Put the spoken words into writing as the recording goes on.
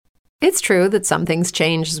It's true that some things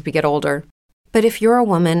change as we get older. But if you're a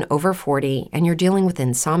woman over 40 and you're dealing with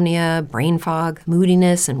insomnia, brain fog,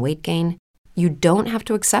 moodiness, and weight gain, you don't have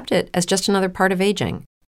to accept it as just another part of aging.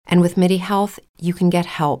 And with MIDI Health, you can get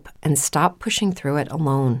help and stop pushing through it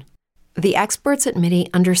alone. The experts at MIDI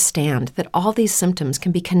understand that all these symptoms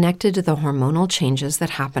can be connected to the hormonal changes that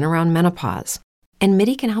happen around menopause, and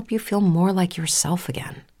MIDI can help you feel more like yourself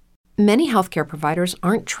again. Many healthcare providers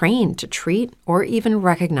aren't trained to treat or even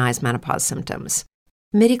recognize menopause symptoms.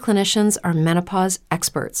 MIDI clinicians are menopause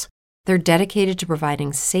experts. They're dedicated to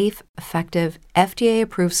providing safe, effective,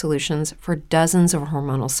 FDA-approved solutions for dozens of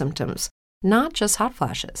hormonal symptoms, not just hot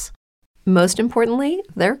flashes. Most importantly,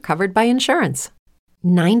 they're covered by insurance.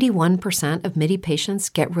 91% of MIDI patients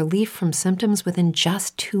get relief from symptoms within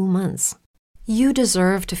just 2 months. You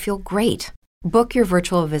deserve to feel great. Book your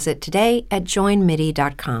virtual visit today at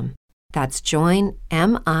joinmidi.com. That's joinmidi.com.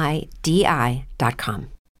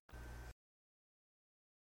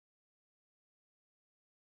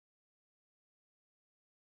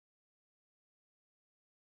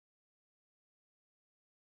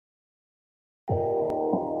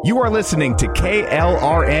 You are listening to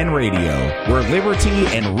KLRN Radio, where liberty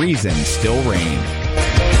and reason still reign.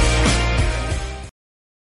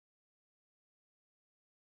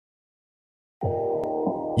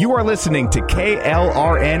 You are listening to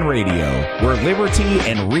KLRN Radio, where liberty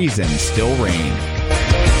and reason still reign.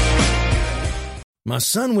 My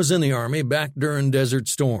son was in the Army back during Desert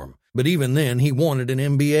Storm, but even then he wanted an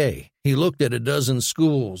MBA. He looked at a dozen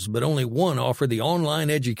schools, but only one offered the online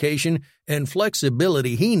education and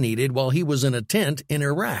flexibility he needed while he was in a tent in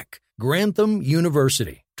Iraq. Grantham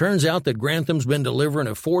University. Turns out that Grantham's been delivering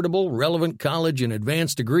affordable, relevant college and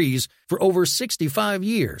advanced degrees for over 65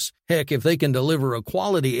 years. Heck, if they can deliver a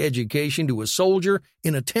quality education to a soldier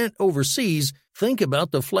in a tent overseas, think about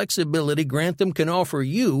the flexibility Grantham can offer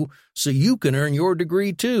you so you can earn your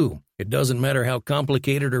degree too. It doesn't matter how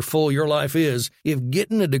complicated or full your life is, if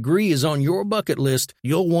getting a degree is on your bucket list,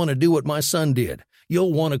 you'll want to do what my son did.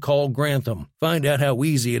 You'll want to call Grantham. Find out how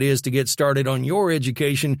easy it is to get started on your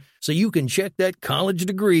education so you can check that college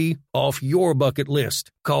degree off your bucket list.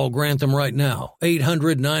 Call Grantham right now,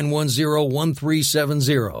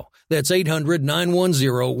 800-910-1370. That's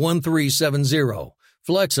 800-910-1370.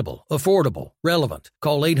 Flexible, affordable, relevant.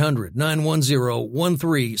 Call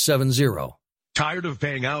 800-910-1370. Tired of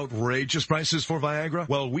paying outrageous prices for Viagra?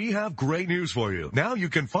 Well, we have great news for you. Now you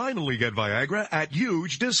can finally get Viagra at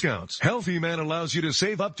huge discounts. Healthy Man allows you to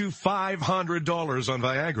save up to $500 on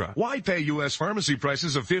Viagra. Why pay U.S. pharmacy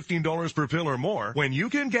prices of $15 per pill or more when you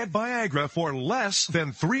can get Viagra for less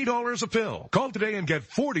than $3 a pill? Call today and get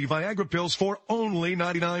 40 Viagra pills for only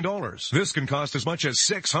 $99. This can cost as much as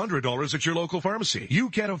 $600 at your local pharmacy.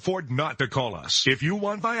 You can't afford not to call us. If you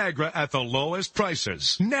want Viagra at the lowest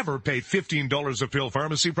prices, never pay $15 a pill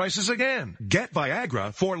pharmacy prices again. Get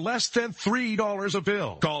Viagra for less than $3 a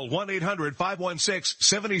pill. Call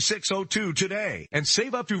 1-800-516-7602 today and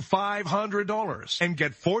save up to $500 and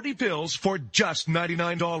get 40 pills for just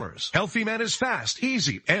 $99. Healthy Man is fast,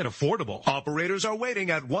 easy, and affordable. Operators are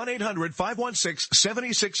waiting at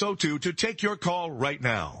 1-800-516-7602 to take your call right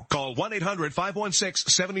now. Call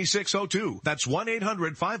 1-800-516-7602. That's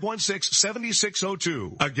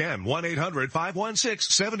 1-800-516-7602. Again,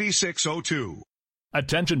 1-800-516-7602.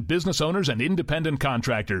 Attention business owners and independent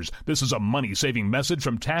contractors. This is a money-saving message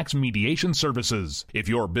from Tax Mediation Services. If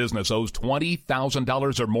your business owes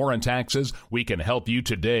 $20,000 or more in taxes, we can help you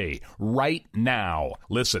today, right now.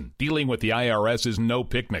 Listen, dealing with the IRS is no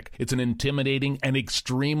picnic. It's an intimidating and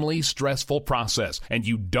extremely stressful process, and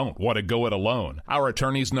you don't want to go it alone. Our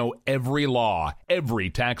attorneys know every law, every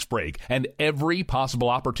tax break, and every possible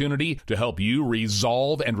opportunity to help you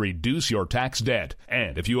resolve and reduce your tax debt.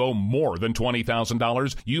 And if you owe more than $20,000,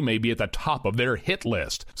 you may be at the top of their hit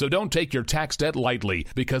list. So don't take your tax debt lightly,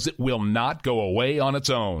 because it will not go away on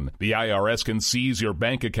its own. The IRS can seize your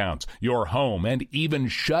bank accounts, your home, and even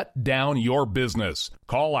shut down your business.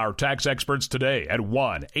 Call our tax experts today at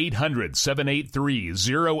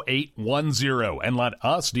 1-800-783-0810 and let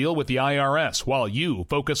us deal with the IRS while you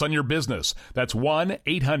focus on your business. That's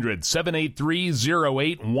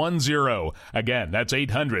 1-800-783-0810. Again, that's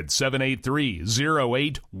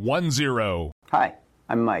 800-783-0810. Hi,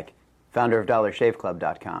 I'm Mike, founder of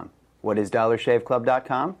DollarShaveClub.com. What is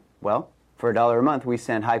DollarShaveClub.com? Well, for $1 a month, we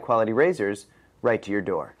send high-quality razors right to your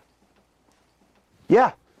door.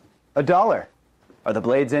 Yeah, $1. Are the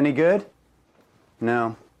blades any good?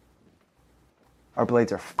 No. Our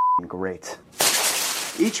blades are f***ing great.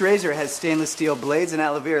 Each razor has stainless steel blades, an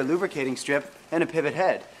aloe vera lubricating strip, and a pivot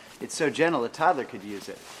head. It's so gentle a toddler could use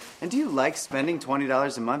it. And do you like spending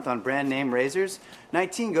 $20 a month on brand name razors?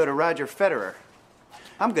 19 go to Roger Federer.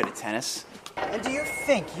 I'm good at tennis. And do you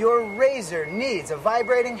think your razor needs a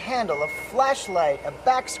vibrating handle, a flashlight, a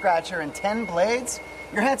back scratcher, and 10 blades?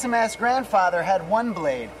 Your handsome-ass grandfather had 1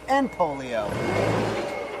 blade and polio.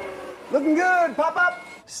 Looking good, Pop-Up!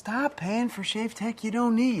 Stop paying for shave tech you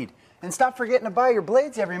don't need. And stop forgetting to buy your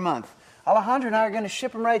blades every month. Alejandro and I are going to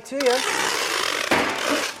ship them right to you.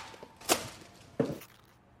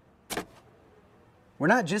 We're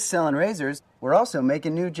not just selling razors, we're also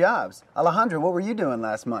making new jobs. Alejandro, what were you doing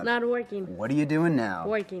last month? Not working. What are you doing now?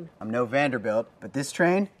 Working. I'm no Vanderbilt, but this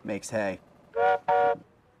train makes hay.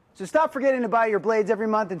 So stop forgetting to buy your blades every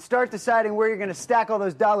month and start deciding where you're going to stack all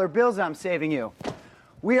those dollar bills I'm saving you.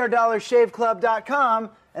 We are DollarShaveClub.com,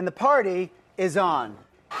 and the party is on.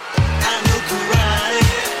 I know karate,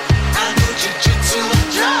 I know jiu-jitsu, I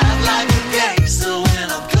drive like a gangster when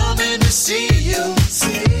I'm coming to see you,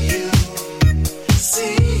 see you.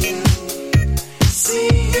 See you, see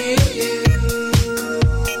you.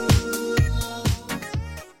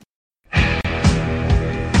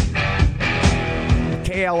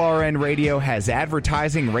 KLRN Radio has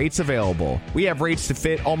advertising rates available. We have rates to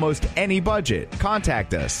fit almost any budget.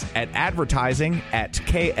 Contact us at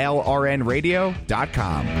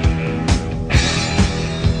advertising@klrnradio.com.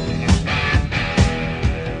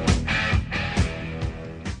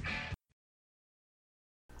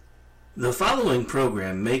 The following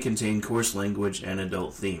program may contain coarse language and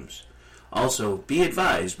adult themes. Also, be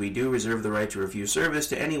advised we do reserve the right to refuse service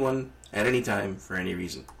to anyone at any time for any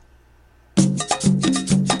reason.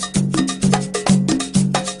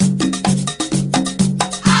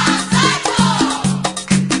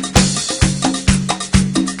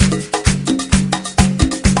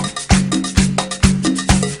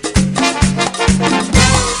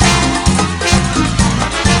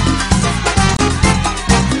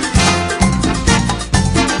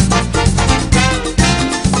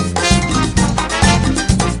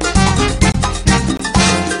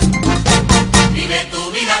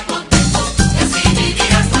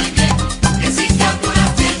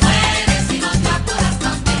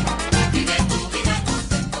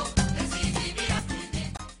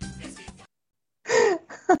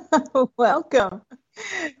 Welcome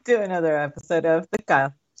to another episode of the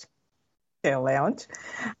Cocktail Lounge.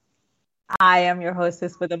 I am your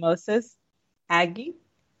hostess with the mostest, Aggie,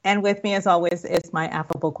 and with me, as always, is my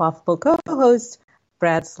affable, quaffable co-host,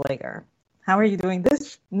 Brad Slager. How are you doing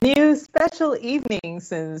this new special evening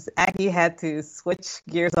since Aggie had to switch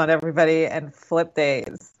gears on everybody and flip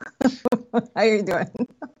days? How are you doing?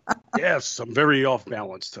 Yes, I'm very off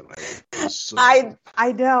balance tonight. I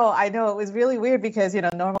know. It was really weird because,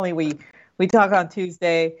 normally we talk on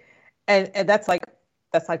Tuesday and that's like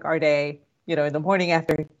our day, in the morning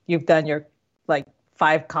after you've done your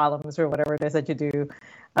 5 columns or whatever it is that you do.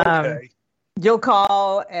 Okay. You'll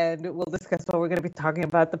call and we'll discuss what we're going to be talking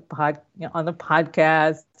about on the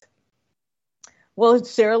podcast. We'll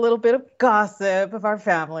share a little bit of gossip of our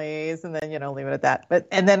families and then, leave it at that.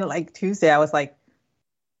 And then Tuesday, I was like,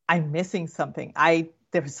 I'm missing something.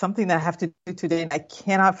 There's something that I have to do today and I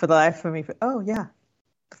cannot for the life of me. Oh yeah.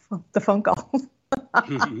 The phone call.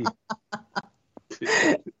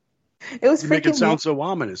 It was freaking make it sound so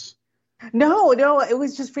ominous. No, it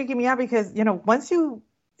was just freaking me out because,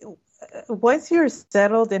 once you're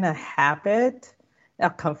settled in a habit, a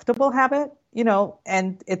comfortable habit,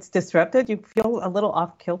 and it's disrupted, you feel a little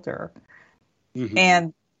off kilter. Mm-hmm.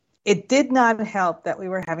 And it did not help that we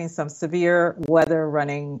were having some severe weather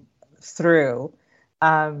running through.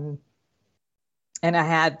 And I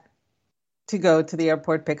had to go to the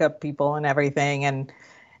airport, pick up people and everything. And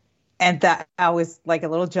that I was a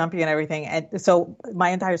little jumpy and everything. And so my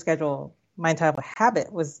entire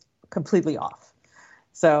habit was completely off.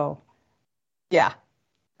 So yeah,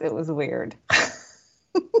 it was weird.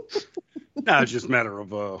 No, it's just a matter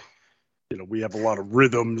of, we have a lot of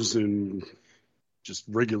rhythms and just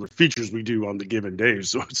regular features we do on the given day.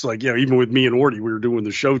 So it's even with me and Orty, we were doing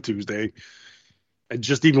the show Tuesday. And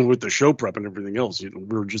just even with the show prep and everything else, we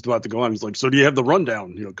were just about to go on. He's like, so do you have the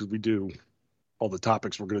rundown? Because we do all the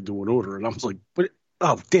topics we're going to do in order. And I was like,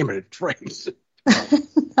 damn it, it's right.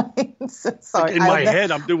 I'm so sorry. In my head,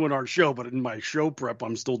 I'm doing our show, but in my show prep,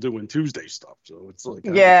 I'm still doing Tuesday stuff. So it's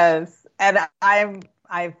yes. And I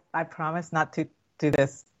promise not to do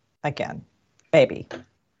this again. Maybe.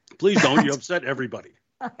 Please don't. You upset everybody.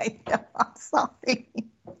 I know. I'm sorry.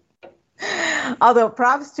 Although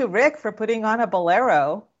props to Rick for putting on a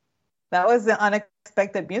bolero. That was an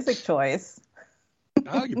unexpected music choice.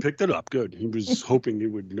 Oh, you picked it up. Good. He was hoping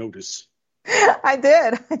you would notice. I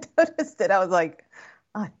did. I noticed it. I was like,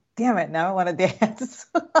 oh, damn it, now I want to dance.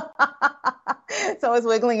 So I was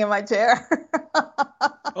wiggling in my chair.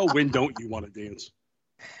 Oh, when don't you want to dance?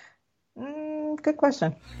 Good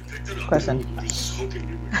question. Good question.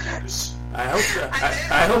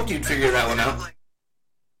 I hoped you'd figure that one out.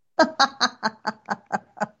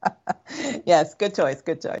 Yes, good choice.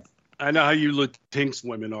 Good choice. I know how you Latinx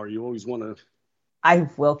women are. You always want to. I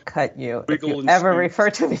will cut you if Wiggle you and ever scoot. refer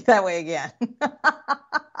to me that way again.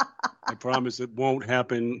 I promise it won't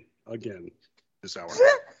happen again this hour.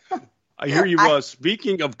 I hear you.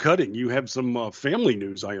 Speaking of cutting, you have some family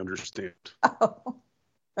news. I understand. Oh.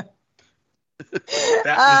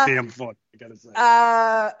 That was damn fun. I gotta say.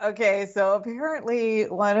 Okay, so apparently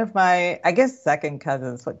one of my, I guess, second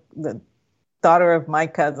cousins, like the daughter of my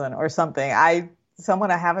cousin or something.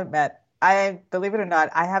 Someone I haven't met. Believe it or not,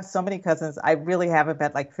 I have so many cousins. I really haven't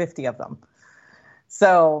met like 50 of them.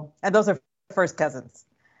 So, and those are first cousins.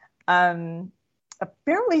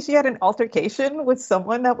 Apparently she had an altercation with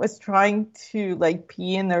someone that was trying to like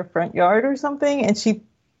pee in their front yard or something. And she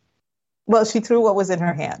threw what was in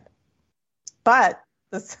her hand. But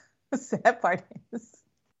the sad part is,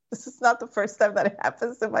 this is not the first time that it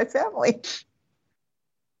happens in my family.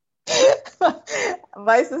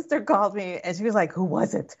 My sister called me and she was like, who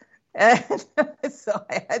was it? And so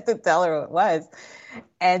I had to tell her who it was.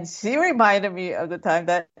 And she reminded me of the time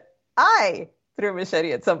that I threw a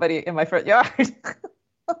machete at somebody in my front yard.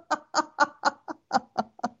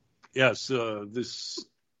 Yes, this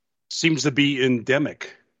seems to be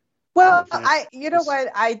endemic. Well, you know what?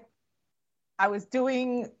 I was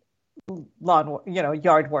doing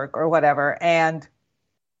yard work or whatever, and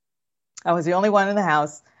I was the only one in the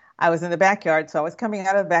house. I was in the backyard, so I was coming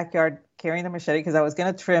out of the backyard carrying the machete because I was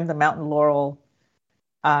going to trim the mountain laurel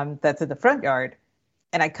that's in the front yard.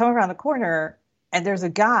 And I come around the corner, and there's a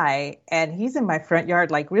guy, and he's in my front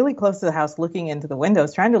yard, like really close to the house, looking into the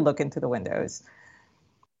windows, trying to look into the windows.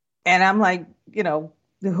 And I'm like,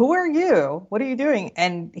 who are you? What are you doing?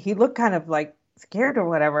 And he looked kind of like scared or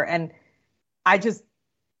whatever. And I threw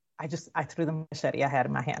the machete I had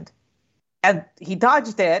in my hand. And he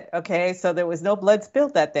dodged it, okay? So there was no blood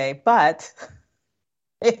spilled that day, but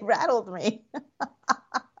it rattled me.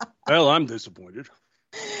 Well, I'm disappointed.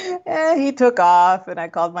 And he took off, and I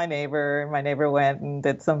called my neighbor. My neighbor went and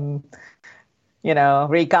did some,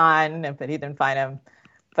 recon, but he didn't find him.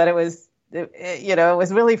 But it was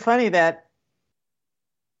really funny that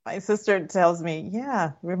my sister tells me,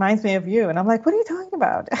 yeah, reminds me of you. And I'm like, what are you talking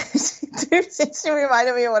about? She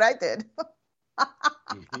reminded me of what I did.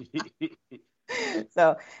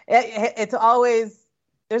 So there's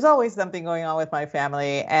always something going on with my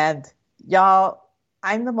family. And y'all,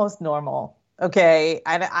 I'm the most normal. Okay.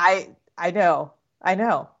 And I know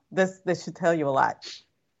this should tell you a lot.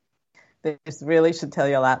 This really should tell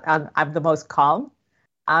you a lot. I'm the most calm.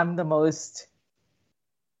 I'm the most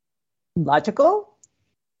logical.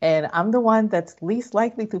 And I'm the one that's least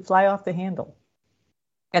likely to fly off the handle.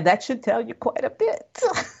 And that should tell you quite a bit.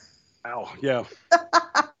 Wow, yeah.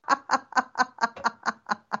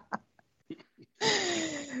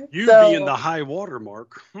 You being the high water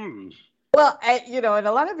mark. Well, and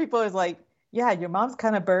a lot of people is like, yeah, your mom's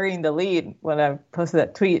kind of burying the lead when I posted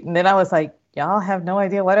that tweet. And then I was like, y'all have no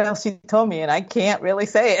idea what else she told me. And I can't really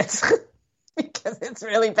say it because it's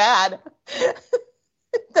really bad.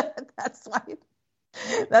 That's why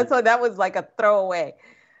that was like a throwaway.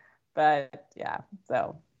 But yeah,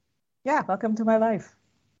 so yeah, welcome to my life.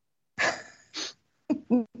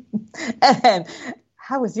 And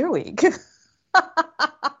how was your week?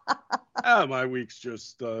 My week's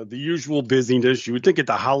just the usual busyness. You would think at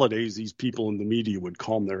the holidays these people in the media would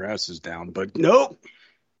calm their asses down, but nope.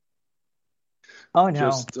 Oh, no.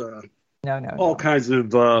 Just No. all kinds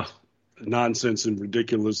of nonsense and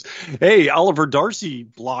ridiculous. Hey, Oliver Darcy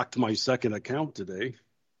blocked my second account today.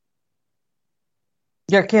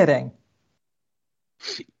 You're kidding.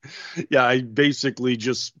 Yeah, I basically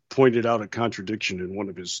just pointed out a contradiction in one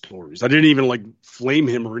of his stories. I didn't even flame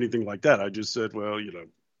him or anything like that. I just said, well,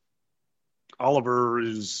 Oliver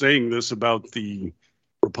is saying this about the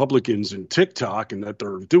Republicans and TikTok and that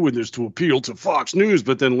they're doing this to appeal to Fox News.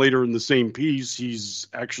 But then later in the same piece, he's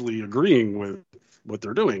actually agreeing with what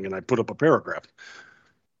they're doing. And I put up a paragraph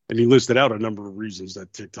and he listed out a number of reasons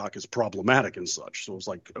that TikTok is problematic and such. So it's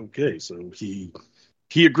like, okay, so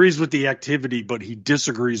he agrees with the activity, but he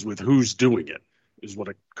disagrees with who's doing it, is what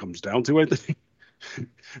it comes down to, I think.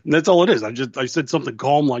 And that's all it is. I said something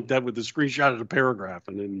calm like that with a screenshot of the paragraph,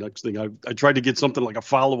 and then next thing I tried to get something like a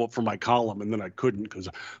follow-up for my column, and then I couldn't because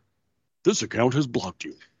this account has blocked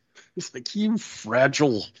you. It's like, you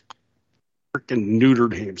fragile, freaking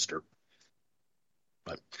neutered hamster.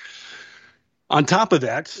 But On top of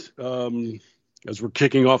that, as we're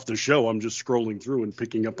kicking off the show, I'm just scrolling through and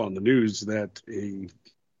picking up on the news that a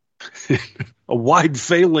wide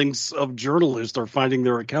phalanx of journalists are finding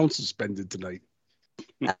their accounts suspended tonight.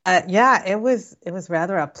 Yeah, it was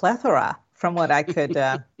rather a plethora from what I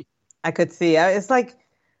could see. It's like,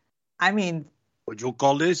 I mean, would you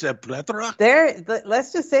call this a plethora?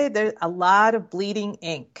 Let's just say there's a lot of bleeding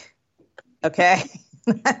ink. Okay,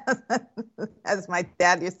 as my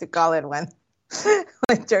dad used to call it when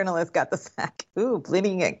journalists got the sack. Ooh,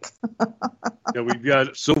 bleeding ink. Yeah, we've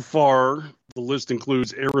got so far. The list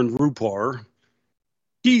includes Aaron Rupar,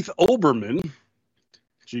 Keith Olbermann.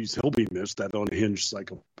 Geez, he'll be missed. That unhinged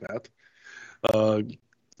psychopath. I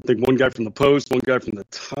think one guy from the Post, one guy from the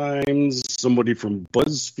Times, somebody from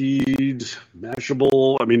BuzzFeed,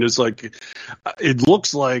 Mashable. I mean, it's like, it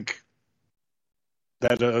looks like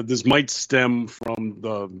that this might stem from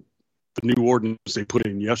the new ordinance they put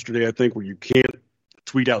in yesterday, I think, where you can't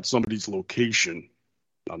tweet out somebody's location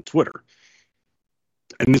on Twitter.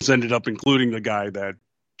 And this ended up including the guy that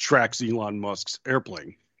tracks Elon Musk's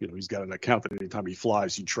airplane. You know, he's got an account that anytime he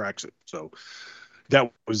flies, he tracks it. So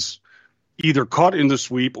that was either caught in the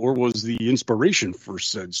sweep or was the inspiration for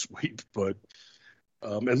said sweep. But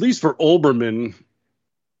at least for Olbermann,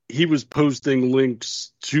 he was posting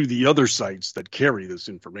links to the other sites that carry this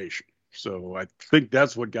information. So I think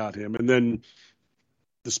that's what got him. And then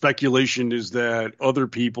the speculation is that other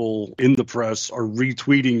people in the press are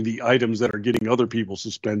retweeting the items that are getting other people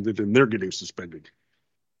suspended, and they're getting suspended.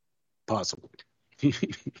 Possibly.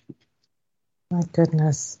 My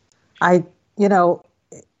goodness.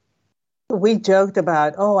 We joked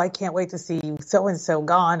about, oh, I can't wait to see so-and-so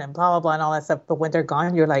gone and blah, blah, blah, and all that stuff. But when they're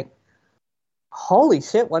gone, you're like, holy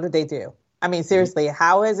shit, what did they do? I mean, seriously,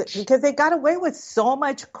 how is it? Because they got away with so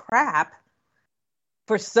much crap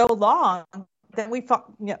for so long that we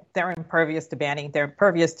thought, they're impervious to banning. They're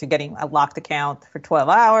impervious to getting a locked account for 12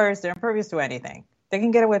 hours. They're impervious to anything. They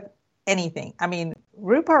can get away with anything. I mean,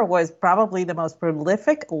 Rupar was probably the most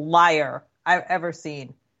prolific liar I've ever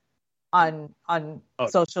seen on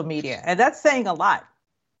social media. And that's saying a lot.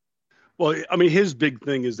 Well, I mean, his big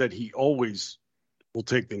thing is that he always will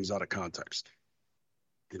take things out of context.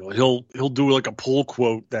 You know, he'll do like a pull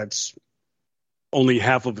quote that's only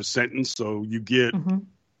half of a sentence, so you get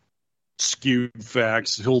skewed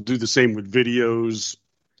facts. He'll do the same with videos.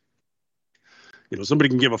 You know, somebody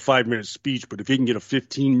can give a 5-minute speech, but if he can get a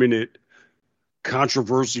 15-minute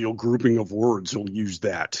controversial grouping of words, he'll use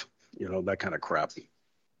that. You know, that kind of crap.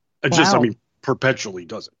 It just, I mean, perpetually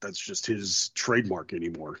does it. That's just his trademark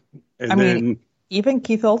anymore. And then even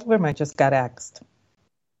Keith Olbermann just got axed.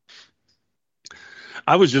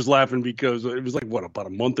 I was just laughing because it was like, about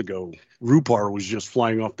a month ago, Rupar was just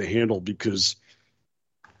flying off the handle because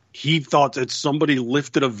he thought that somebody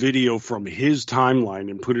lifted a video from his timeline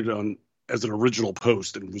and put it on as an original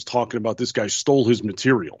post and was talking about this guy stole his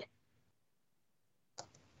material.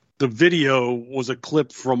 The video was a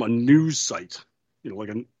clip from a news site, you know, like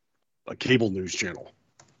a cable news channel.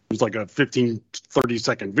 It was like a 15,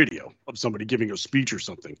 30-second video of somebody giving a speech or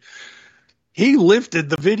something. He lifted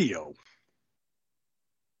the video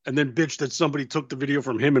and then bitched that somebody took the video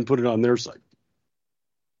from him and put it on their site.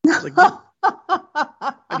 Like,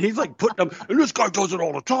 and he's like putting them, and this guy does it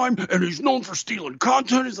all the time, and he's known for stealing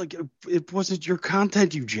content. He's like, it wasn't your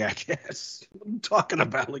content, you jackass. What are you talking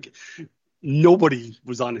about? Like, nobody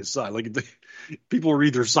was on his side. Like, people were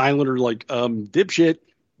either silent or like, dipshit,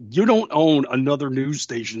 you don't own another news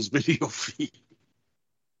station's video feed.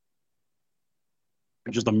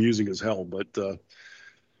 Just amusing as hell, but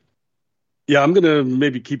yeah, I'm going to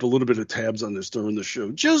maybe keep a little bit of tabs on this during the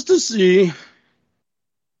show just to see, you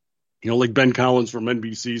know, like Ben Collins from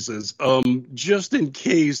NBC says, just in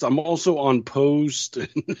case, I'm also on Post.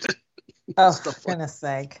 Oh, for goodness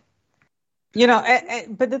sake. You know,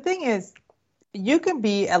 but the thing is, you can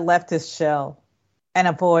be a leftist shell and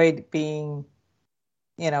avoid being,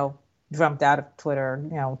 you know, drummed out of Twitter,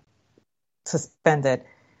 you know, suspended.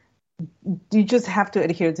 You just have to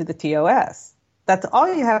adhere to the TOS. That's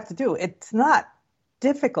all you have to do. It's not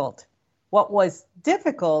difficult. What was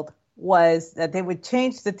difficult was that they would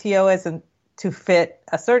change the TOS to fit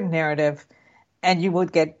a certain narrative, and you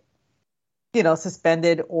would get, you know,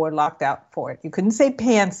 suspended or locked out for it. You couldn't say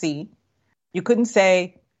pansy. You couldn't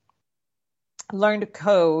say learn to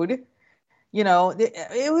code. You know,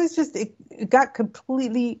 it was just, it got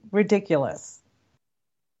completely ridiculous.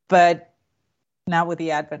 But now with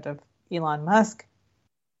the advent of Elon Musk,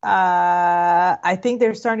 I think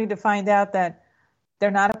they're starting to find out that they're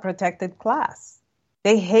not a protected class.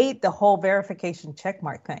 They hate the whole verification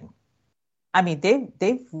checkmark thing. I mean,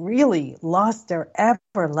 they've really lost their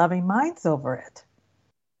ever-loving minds over it.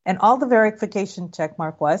 And all the verification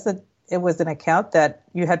checkmark was that it was an account that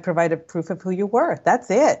you had provided proof of who you were.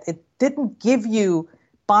 That's it. It didn't give you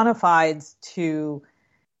bona fides to,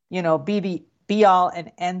 be the be-all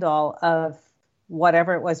and end-all of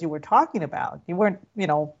whatever it was you were talking about. You weren't,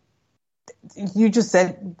 you just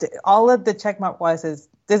said all of the checkmark is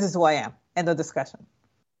this is who I am. End of discussion.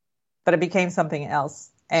 But it became something else.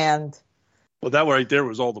 And well, that right there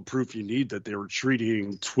was all the proof you need that they were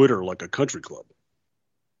treating Twitter like a country club.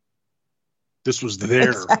 This was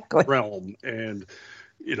their realm. And,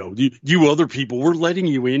 you other people, we're letting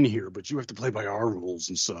you in here, but you have to play by our rules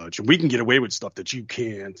and such. And we can get away with stuff that you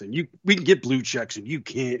can't. And we can get blue checks and you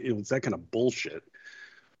can't. It's that kind of bullshit.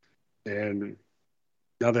 And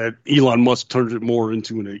now that Elon Musk turned it more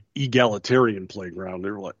into an egalitarian playground,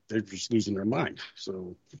 they're just losing their mind.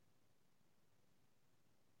 So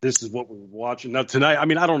this is what we're watching. Now, tonight, I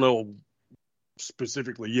mean, I don't know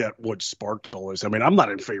specifically yet what sparked all this. I mean, I'm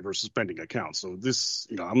not in favor of suspending accounts. So this,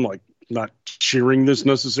 I'm like not cheering this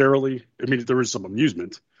necessarily. I mean, there is some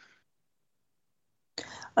amusement.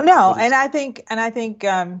 No, and I think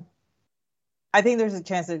there's a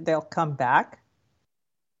chance that they'll come back.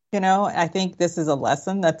 I think this is a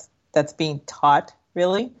lesson that's being taught,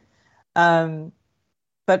 really.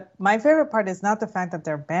 But my favorite part is not the fact that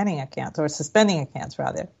they're banning accounts or suspending accounts,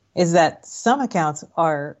 rather, is that some accounts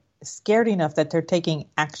are scared enough that they're taking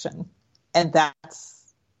action. And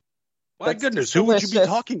that's... My goodness, who would you be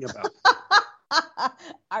talking about?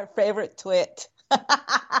 Our favorite twit.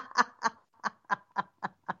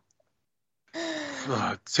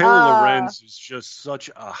 Taylor Lorenz is just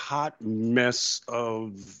such a hot mess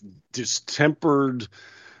of distempered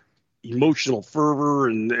emotional fervor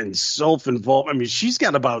and self-involved. I mean, she's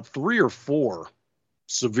got about 3 or 4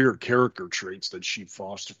 severe character traits that she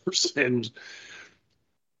fosters and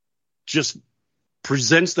just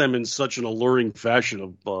presents them in such an alluring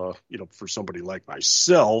fashion of, for somebody like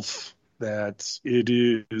myself, that it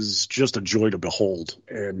is just a joy to behold.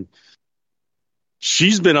 And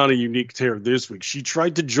she's been on a unique tear this week. She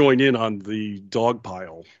tried to join in on the dog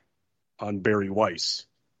pile on Bari Weiss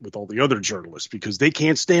with all the other journalists because they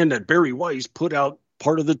can't stand that Bari Weiss put out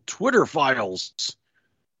part of the Twitter files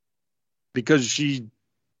because she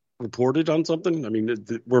reported on something. I mean,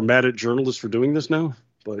 we're mad at journalists for doing this now,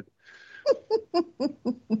 but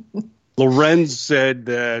Lorenz said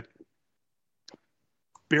that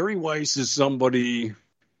Bari Weiss is somebody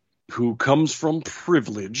who comes from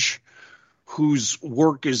privilege, whose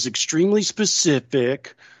work is extremely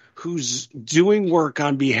specific, who's doing work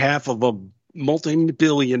on behalf of a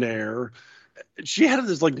multi-billionaire. She had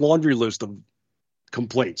this laundry list of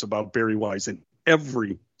complaints about Bari Weiss, and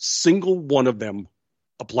every single one of them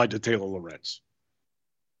applied to Taylor Lorenz.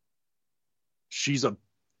 She's a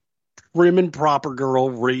prim and proper girl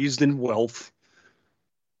raised in wealth.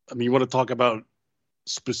 I mean, you want to talk about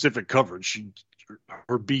specific coverage.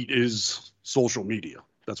 Her beat is social media.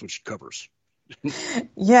 That's what she covers.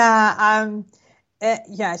 Yeah.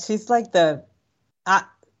 She's like I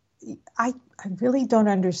really don't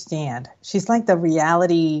understand. She's like the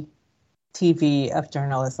reality TV of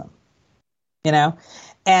journalism, and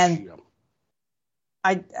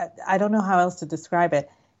I don't know how else to describe it.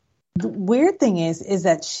 The weird thing is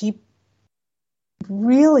that she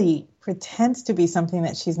really pretends to be something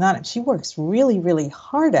that she's not. She works really, really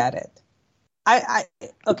hard at it.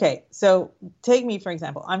 Okay, so take me, for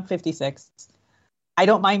example. I'm 56. I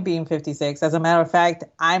don't mind being 56. As a matter of fact,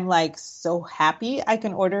 I'm so happy I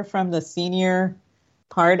can order from the senior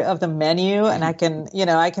part of the menu, and I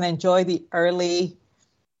can enjoy the early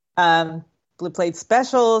Blue Plate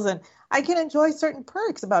specials, and I can enjoy certain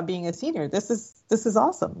perks about being a senior. This is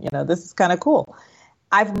awesome. This is kind of cool.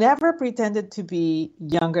 I've never pretended to be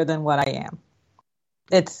younger than what I am.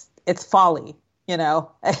 It's folly,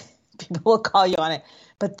 People will call you on it.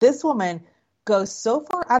 But this woman goes so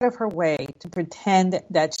far out of her way to pretend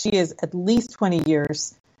that she is at least 20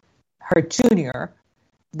 years her junior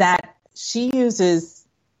that she uses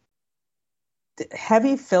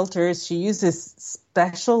heavy filters. She uses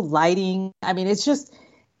special lighting. I mean, it's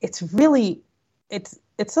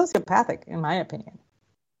sociopathic in my opinion.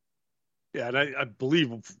 Yeah, and I believe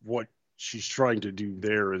what she's trying to do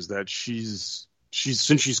there is that since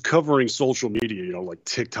she's covering social media, like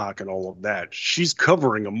TikTok and all of that, she's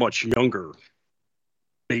covering a much younger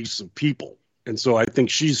base of people. And so I think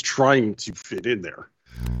she's trying to fit in there.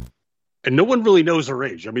 And no one really knows her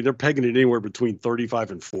age. I mean, they're pegging it anywhere between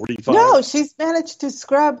 35 and 45. No, she's managed to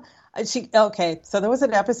scrub. So there was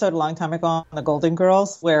an episode a long time ago on the Golden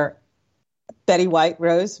Girls where Betty White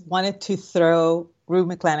Rose wanted to throw Rue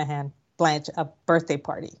McClanahan Blanche a birthday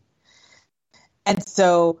party. And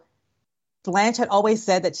so Blanche had always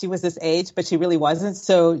said that she was this age, but she really wasn't.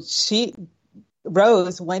 So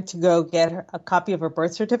Rose went to go get a copy of her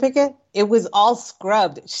birth certificate. It was all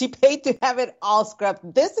scrubbed. She paid to have it all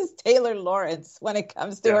scrubbed. This is Taylor Lawrence when it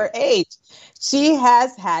comes to her age. She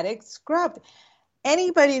has had it scrubbed.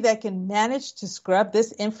 Anybody that can manage to scrub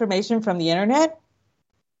this information from the internet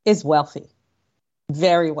is wealthy,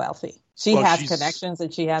 very wealthy. She has connections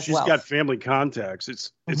and she has wealth. She's got family contacts.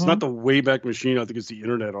 It's not the Wayback Machine. I think it's the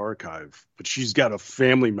Internet Archive. But she's got a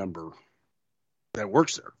family member that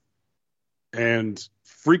works there and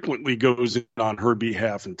frequently goes in on her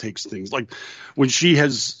behalf and takes things. Like when she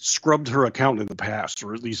has scrubbed her account in the past,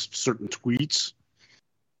 or at least certain tweets,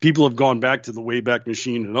 people have gone back to the Wayback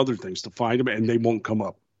Machine and other things to find them, and they won't come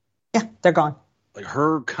up. Yeah, they're gone. Like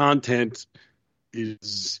her content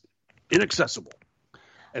is inaccessible.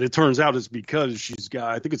 And it turns out it's because she's got,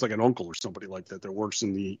 I think it's like an uncle or somebody like that works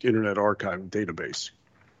in the Internet Archive database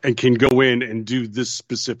and can go in and do this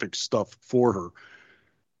specific stuff for her,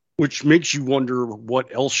 which makes you wonder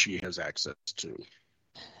what else she has access to.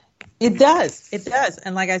 It does. It does.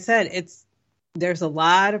 And like I said, there's a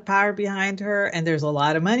lot of power behind her and there's a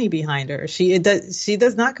lot of money behind her. She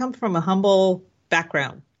does not come from a humble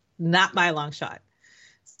background, not by a long shot.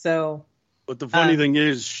 So, but the funny thing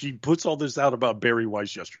is, she puts all this out about Barry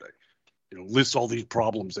Weiss yesterday. Lists all these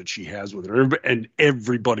problems that she has with her, and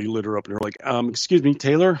everybody lit her up. And they're like, "Excuse me,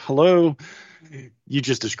 Taylor, hello. You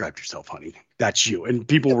just described yourself, honey. That's you." And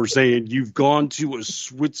people were saying, "You've gone to a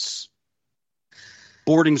Swiss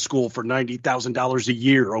boarding school for $90,000 a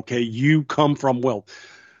year. Okay, you come from wealth."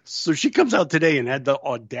 So she comes out today and had the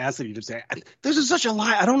audacity to say, "This is such a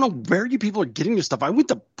lie. I don't know where you people are getting this stuff. I went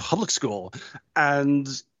to public school, and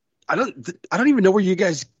I don't even know where you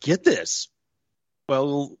guys get this."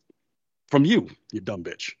 Well, from you dumb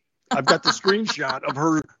bitch. I've got the screenshot of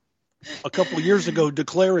her a couple of years ago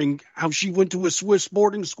declaring how she went to a Swiss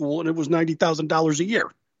boarding school and it was $90,000 a year.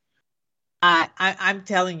 I'm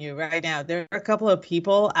telling you right now, there are a couple of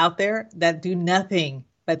people out there that do nothing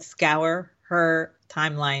but scour her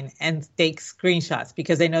timeline and take screenshots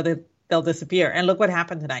because they know that they'll disappear. And look what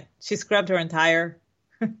happened tonight. She scrubbed her entire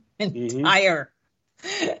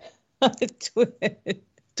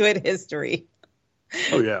tweet history.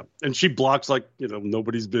 Oh, yeah. And she blocks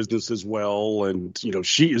nobody's business as well. And,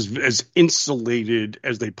 she is as insulated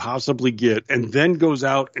as they possibly get, and then goes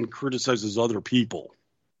out and criticizes other people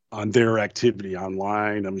on their activity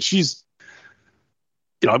online. I mean, she's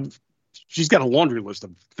got a laundry list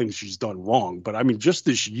of things she's done wrong. But I mean, just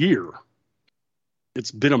this year,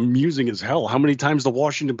 it's been amusing as hell how many times the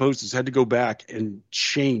Washington Post has had to go back and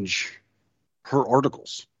change her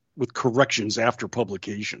articles with corrections after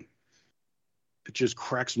publication. It just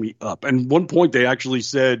cracks me up. And one point they actually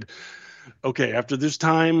said, okay, after this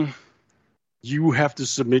time, you have to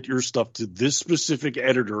submit your stuff to this specific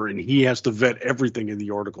editor, and he has to vet everything in the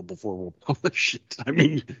article before we'll publish it. I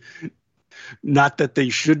mean, not that they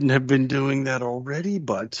shouldn't have been doing that already,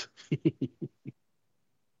 but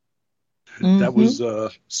that was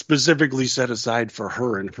specifically set aside for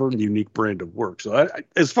her and her unique brand of work. So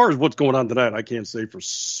as far as what's going on tonight, I can't say for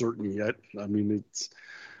certain yet. I mean, it's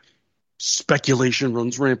speculation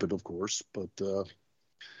runs rampant, of course, but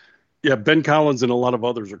Ben Collins and a lot of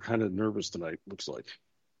others are kind of nervous tonight, looks like.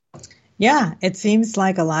 Yeah, it seems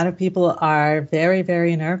like a lot of people are very,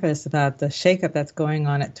 very nervous about the shakeup that's going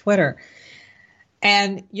on at Twitter.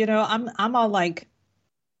 And, I'm all like,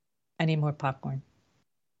 I need more popcorn.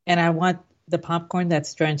 And I want the popcorn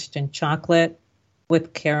that's drenched in chocolate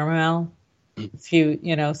with caramel, a few,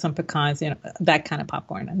 some pecans, that kind of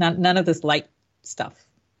popcorn. None of this light stuff.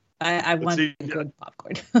 I want good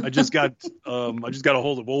popcorn. I just got a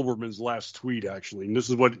hold of Olbermann's last tweet, actually, and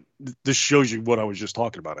this shows you what I was just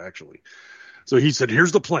talking about, actually. So he said,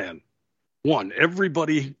 "Here's the plan. 1,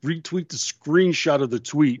 everybody retweet the screenshot of the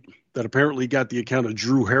tweet that apparently got the account of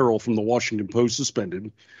Drew Harrell from the Washington Post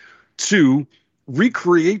suspended. 2,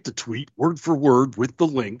 recreate the tweet word for word with the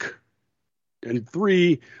link. And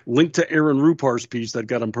 3, link to Aaron Rupar's piece that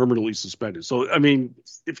got him permanently suspended." So, I mean,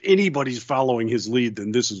 if anybody's following his lead,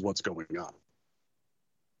 then this is what's going on.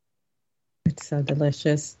 It's so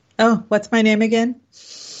delicious. Oh, what's my name again?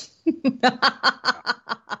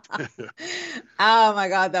 Oh, my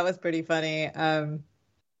God. That was pretty funny. I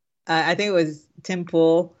think it was Tim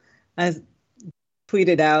Pool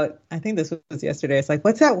tweeted out. I think this was yesterday. It's like,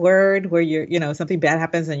 what's that word where you're, something bad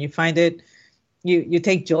happens and you find it? You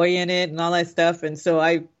take joy in it and all that stuff. And so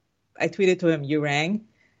I tweeted to him, "You rang."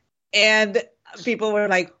 And people were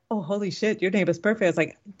like, "Oh, holy shit, your name is perfect." I was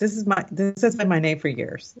like, this has been my name for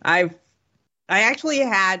years. I've I actually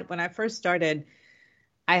had, when I first started,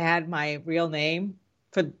 I had my real name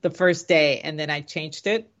for the first day, and then I changed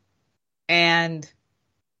it. And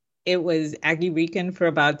it was Aggie Rican for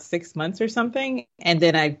about 6 months or something. And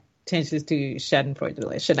then I changed it to Schadenfreude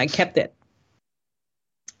Delish, and I kept it.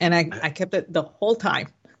 And I kept it the whole time.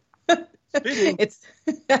 It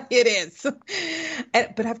is.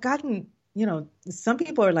 But I've gotten, some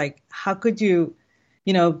people are like, how could you,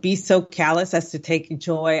 be so callous as to take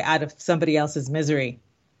joy out of somebody else's misery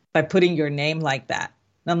by putting your name like that?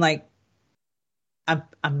 And I'm like,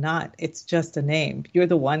 I'm not. It's just a name. You're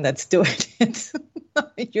the one that's doing it.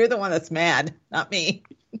 You're the one that's mad, not me.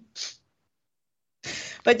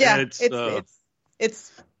 But yeah,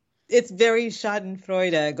 it's very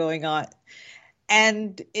Schadenfreude going on,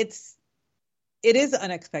 and it is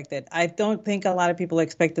unexpected. I don't think a lot of people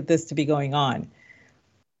expected this to be going on,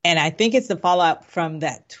 and I think it's the fallout from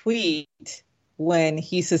that tweet when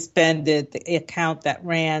he suspended the account that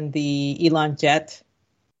ran the Elon Jet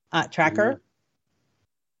tracker. Mm-hmm.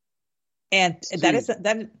 And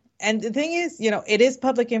and the thing is, it is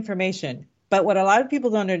public information. But what a lot of people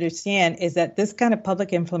don't understand is that this kind of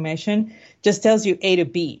public information just tells you A to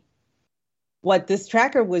B. What this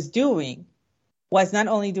tracker was doing was not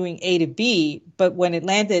only doing A to B, but when it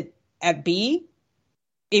landed at B,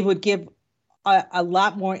 it would give a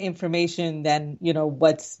lot more information than,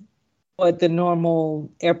 what the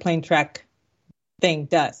normal airplane track thing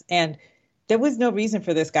does. And there was no reason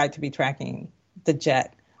for this guy to be tracking the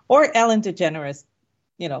jet or Ellen DeGeneres,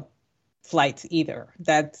 flights either.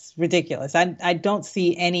 That's ridiculous. I don't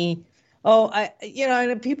see any,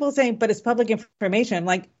 and people saying, but it's public information. I'm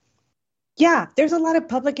like, yeah, there's a lot of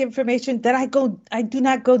public information that I do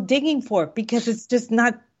not go digging for because it's just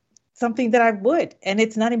not something that I would, and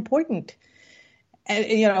it's not important.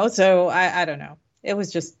 And, so I don't know. It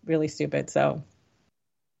was just really stupid. So,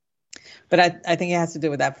 but I think it has to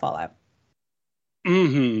do with that fallout.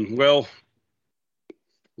 Mm-hmm. Well,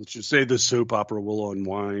 let's just say the soap opera will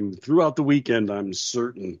unwind throughout the weekend, I'm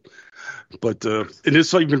certain. But and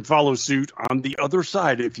this even follows suit on the other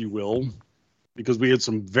side, if you will, because we had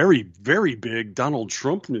some very, very big Donald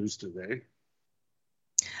Trump news today.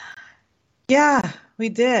 Yeah, we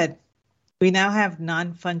did. We now have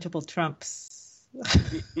non-fungible Trumps.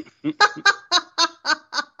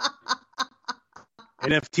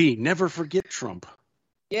 NFT, never forget Trump.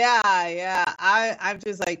 Yeah. I'm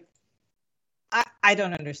just like, I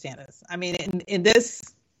don't understand this. I mean, in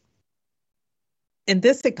this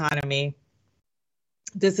economy,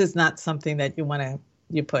 this is not something that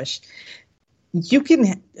you push. You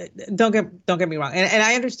can don't get me wrong, and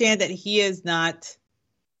I understand that he is not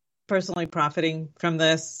personally profiting from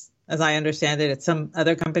this. As I understand it, it's some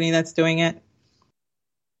other company that's doing it.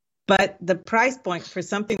 But the price point for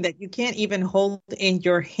something that you can't even hold in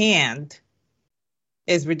your hand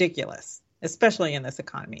is ridiculous, especially in this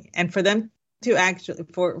economy. And for them to actually,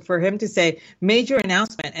 for him to say major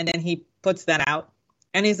announcement, and then he puts that out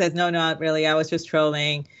and he says, no, not really. I was just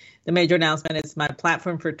trolling. The major announcement is my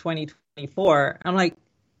platform for 2024. I'm like,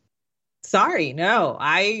 sorry, no,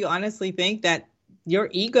 I honestly think that your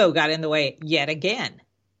ego got in the way yet again.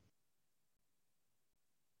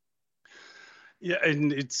 Yeah,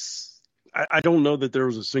 and I don't know that there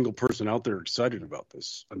was a single person out there excited about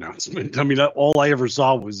this announcement. I mean, all I ever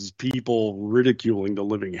saw was people ridiculing the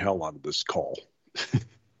living hell out of this call.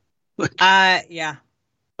 Yeah.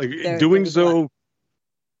 Doing so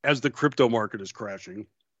as the crypto market is crashing.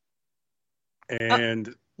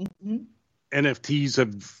 And NFTs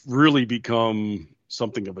have really become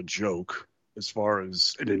something of a joke as far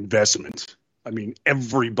as an investment. I mean,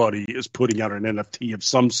 everybody is putting out an NFT of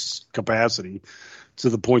some capacity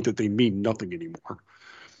to the point that they mean nothing anymore.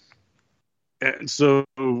 And so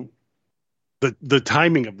the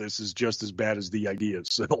timing of this is just as bad as the idea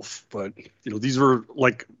itself. But, these are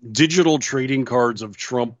like digital trading cards of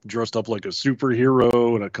Trump dressed up like a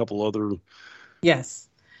superhero and a couple other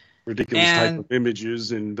ridiculous type of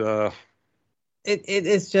images. And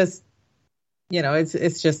it's just,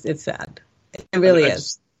 it's sad. It really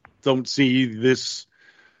is. Don't see this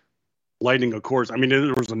lighting a course. I mean,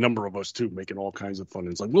 there was a number of us too making all kinds of fun.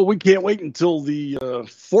 It's like, well, we can't wait until the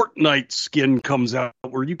Fortnite skin comes out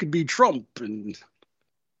where you could be Trump. And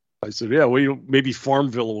I said, yeah, maybe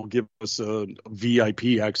Farmville will give us a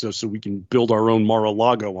VIP access so we can build our own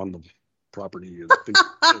Mar-a-Lago on the property.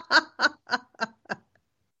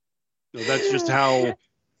 That's just how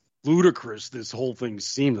ludicrous this whole thing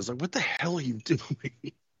seemed. I was like, what the hell are you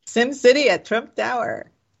doing? SimCity at Trump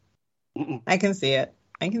Tower. I can see it.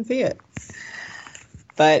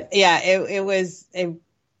 But yeah, it was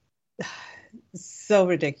so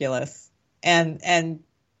ridiculous. And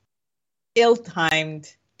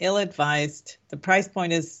ill-timed, ill-advised. The price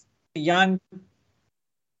point is beyond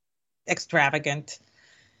extravagant.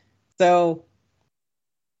 So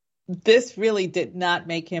this really did not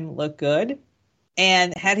make him look good.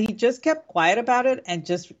 And had he just kept quiet about it and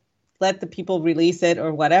just let the people release it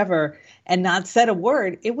or whatever and not said a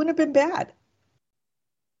word, it wouldn't have been bad.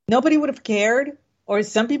 Nobody would have cared. Or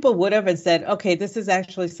some people would have and said, okay, this is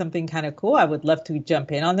actually something kind of cool. I would love to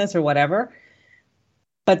jump in on this or whatever.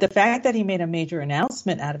 But the fact that he made a major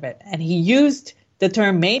announcement out of it, and he used the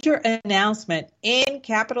term major announcement in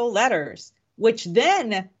capital letters, which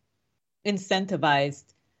then incentivized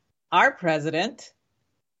our president,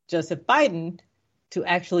 Joseph Biden, to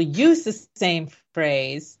actually use the same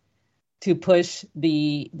phrase to push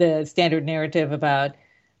the standard narrative about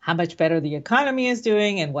how much better the economy is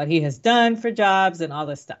doing and what he has done for jobs and all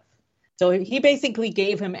this stuff. So he basically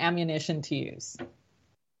gave him ammunition to use.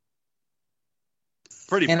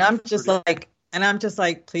 And I'm just like,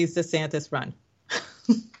 please, DeSantis, run.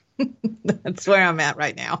 That's where I'm at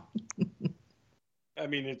right now. I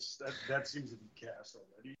mean, that seems to be cast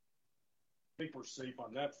already. I think we're safe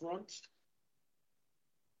on that front.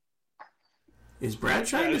 Is Brad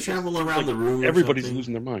trying to travel around the room? Everybody's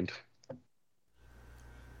losing their mind.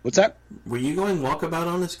 What's that? Were you going walkabout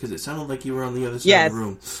on us? Because it sounded like you were on the other side of the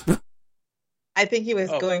room. I think he was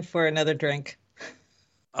going for another drink.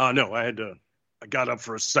 No, I got up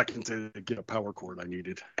for a second to get a power cord I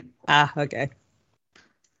needed. Ah, okay.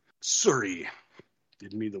 Sorry.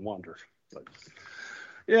 Didn't mean to wander. But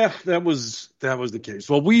yeah, that was the case.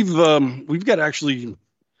 Well, we've got actually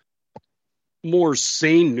more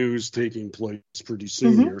sane news taking place pretty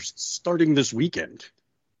soon here, starting this weekend.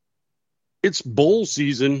 It's bowl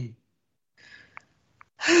season.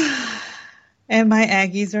 And my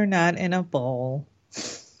Aggies are not in a bowl.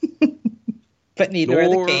 But neither are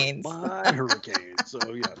the Canes. My Hurricanes. So,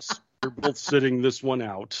 yes, we're both sitting this one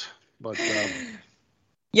out. But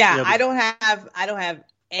I don't have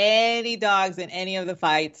any dogs in any of the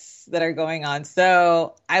fights that are going on.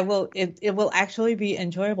 So it will actually be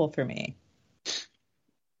enjoyable for me.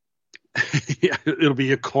 Yeah, it'll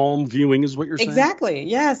be a calm viewing is what you're saying? Exactly.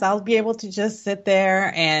 Yes, I'll be able to just sit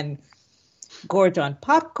there and gorge on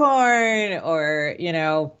popcorn or,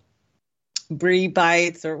 brie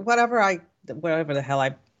bites or whatever the hell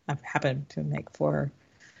I happen to make for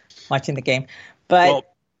watching the game.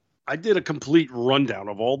 But I did a complete rundown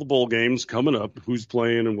of all the bowl games coming up, who's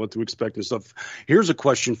playing and what to expect and stuff. Here's a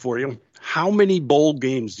question for you. How many bowl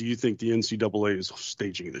games do you think the NCAA is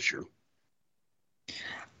staging this year?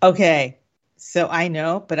 Okay, so I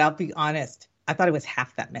know, but I'll be honest. I thought it was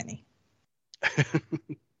half that many.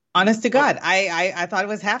 Honest to God, I thought it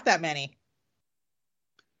was half that many.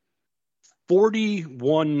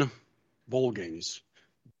 41 bowl games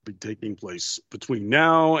be taking place between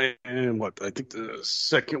now and what? I think the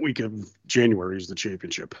second week of January is the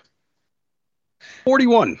championship.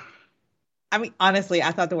 41. I mean, honestly,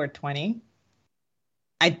 I thought there were 20.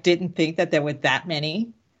 I didn't think that there were that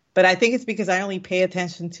many. But I think it's because I only pay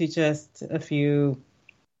attention to just a few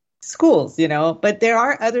schools, But there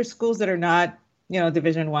are other schools that are not,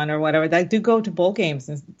 Division I or whatever, that do go to bowl games.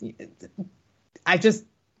 And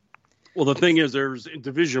Well, the thing is, there's in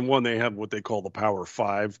Division I, they have what they call the Power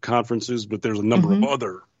 5 conferences, but there's a number of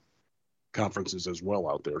other conferences as well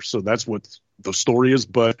out there. So that's what the story is.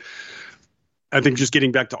 But I think just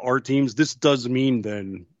getting back to our teams, this does mean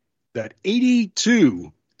then that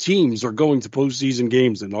 82 teams are going to postseason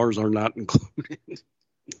games, and ours are not included.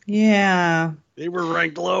 Yeah. They were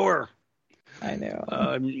ranked lower. I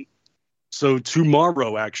know. So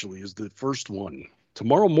tomorrow actually is the first one.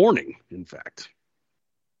 Tomorrow morning, in fact.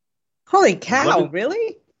 Holy cow,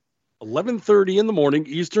 really? 11:30 in the morning,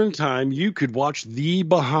 Eastern Time, you could watch the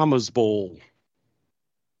Bahamas Bowl.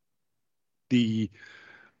 The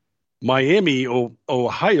Miami,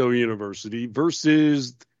 Ohio University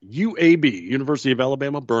versus UAB, University of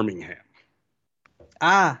Alabama, Birmingham.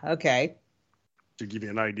 Ah, okay. To give you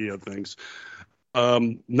an idea of things.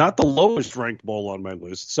 Not the lowest ranked bowl on my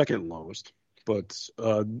list, second lowest. But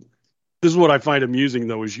this is what I find amusing,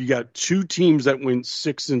 though, is you got two teams that went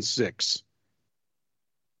 6-6.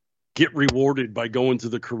 Get rewarded by going to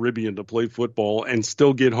the Caribbean to play football and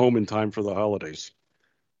still get home in time for the holidays.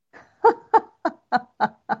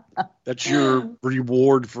 That's your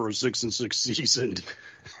reward for a 6-6 season.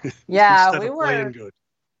 Yeah, we were playing good.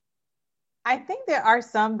 I think there are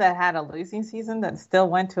some that had a losing season that still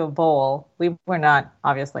went to a bowl. We were not,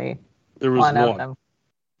 obviously, there was one of them.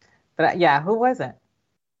 But yeah, who was it?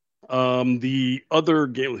 The other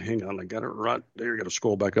game, hang on, I got it right there. You got to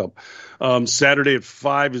scroll back up. Saturday at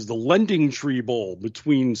 5 is the Lending Tree Bowl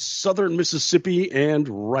between Southern Mississippi and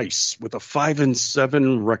Rice with a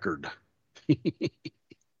 5-7 record.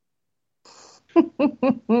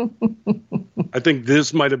 I think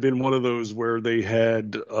this might have been one of those where they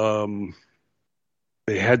had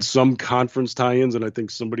some conference tie-ins, and I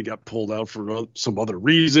think somebody got pulled out for some other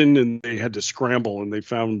reason, and they had to scramble, and they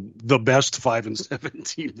found the best 5-7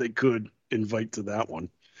 team they could invite to that one.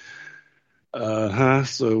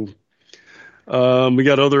 So we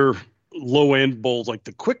got other low-end bowls like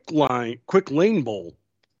the Quick Lane Bowl.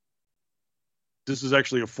 This is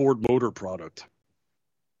actually a Ford Motor product.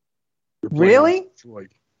 Really?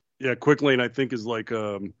 Yeah, Quick Lane I think is like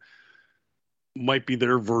might be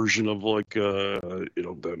their version of like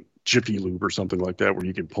the Jiffy Lube or something like that, where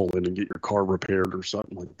you can pull in and get your car repaired or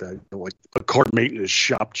something like that. Like a car maintenance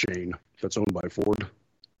shop chain that's owned by Ford.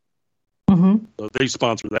 Mm-hmm. So they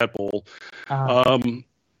sponsor that bowl. A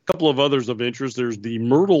couple of others of interest. There's the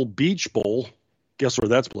Myrtle Beach Bowl. Guess where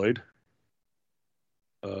that's played?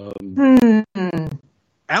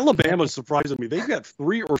 Alabama surprising me. They've got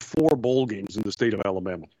 3 or 4 bowl games in the state of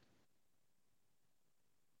Alabama.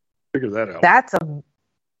 Figure that out. That's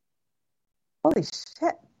holy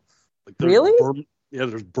shit. Like really?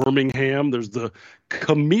 There's Birmingham. There's the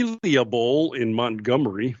Camellia Bowl in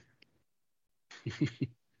Montgomery.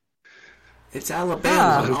 It's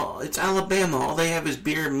Alabama. It's Alabama. All they have is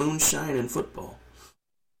beer, moonshine, and football.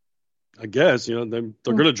 I guess, they're going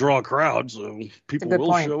to draw a crowd, so people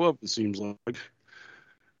will show up, it seems like.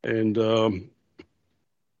 And, of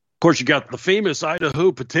course, you got the famous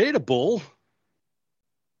Idaho Potato Bowl.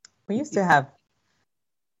 We used to have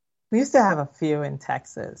a few in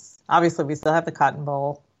Texas. Obviously, we still have the Cotton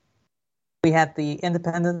Bowl. We had the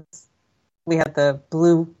Independence. We had the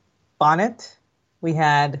Blue Bonnet. We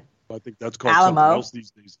had I think that's called Alamo. Something else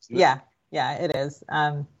these days, isn't it? Yeah, it is.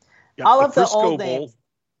 All of the old names.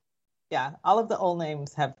 Yeah, all of the old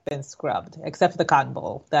names have been scrubbed, except for the Cotton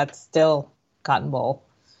Bowl. That's still Cotton Bowl.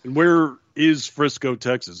 And where is Frisco,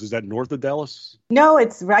 Texas? Is that north of Dallas? No,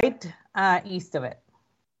 it's right east of it.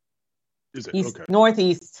 Is it? East, okay.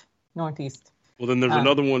 Northeast. Well, then there's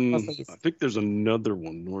another one. I think there's another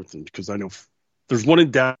one north, because I know there's one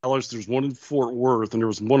in Dallas, there's one in Fort Worth, and there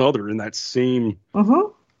was one other in that same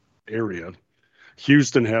area.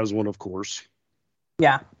 Houston has one, of course.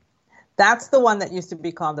 Yeah. That's the one that used to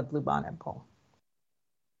be called the Blue Bonnet Bowl.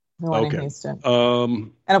 The one in Houston.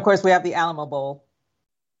 And, of course, we have the Alamo Bowl.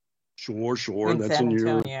 Sure. That's San in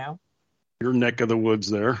Antonio. your neck of the woods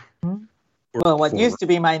there. Mm-hmm. Well, what used to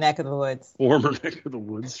be my neck of the woods. Former neck of the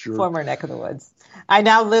woods, sure. Former neck of the woods. I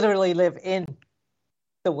now literally live in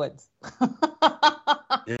the woods.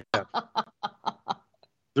 Yeah.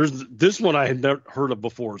 There's this one I had never heard of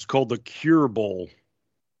before. It's called the Cure Bowl.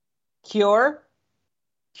 Cure?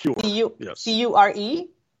 Yes. C-U-R-E?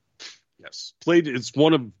 Yes. It's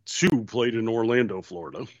one of 2 played in Orlando,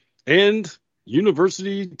 Florida. And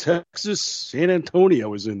University Texas San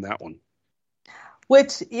Antonio is in that one.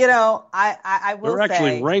 Which, I will say. They're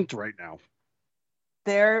actually ranked right now.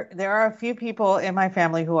 There are a few people in my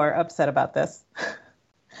family who are upset about this.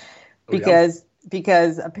 Because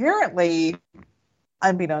apparently,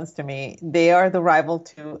 unbeknownst to me, they are the rival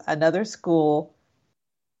to another school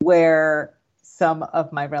where some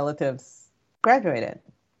of my relatives graduated.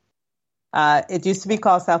 It used to be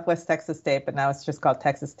called Southwest Texas State, but now it's just called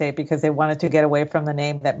Texas State because they wanted to get away from the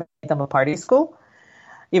name that made them a party school,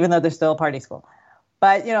 even though they're still a party school.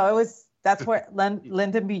 But, that's where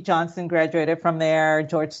Lyndon B. Johnson graduated from there.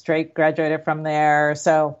 George Strait graduated from there.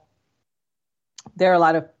 So there are a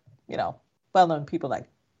lot of, well-known people that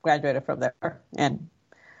graduated from there. And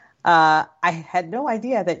I had no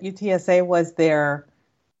idea that UTSA was their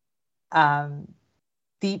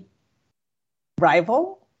deep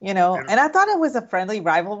rival, and I thought it was a friendly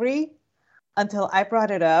rivalry until I brought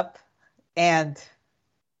it up. And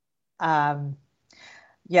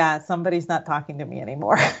somebody's not talking to me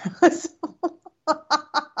anymore.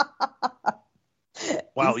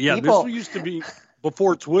 Wow, yeah, this used to be,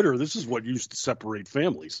 before Twitter, this is what used to separate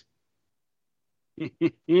families.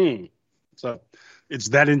 So it's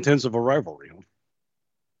that intense of a rivalry.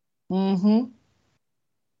 Mm-hmm.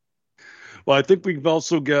 Well, I think we've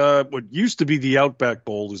also got what used to be the Outback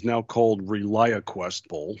Bowl is now called ReliaQuest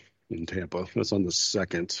Bowl in Tampa. That's on the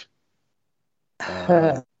 2nd.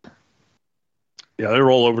 Yeah,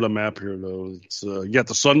 they're all over the map here, though. It's you got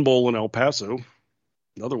the Sun Bowl in El Paso,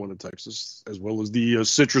 another one in Texas, as well as the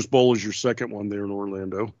Citrus Bowl is your second one there in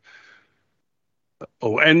Orlando.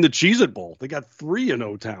 Oh, and the Cheez-It Bowl. They got 3 in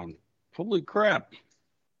O-Town. Holy crap.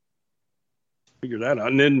 figure that out.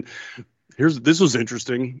 And then this was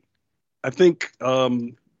interesting. I think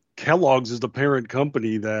Kellogg's is the parent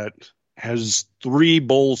company that has 3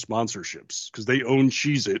 bowl sponsorships because they own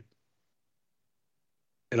Cheez-It.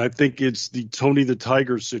 And I think it's the Tony the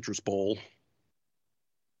Tiger Citrus Bowl.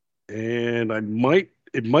 And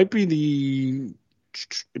it might be the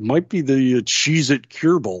Cheez-It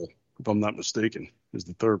Cure Bowl, if I'm not mistaken, is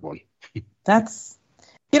the third one. That's,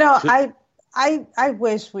 I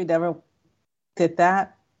wish we never did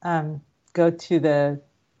that. Go to the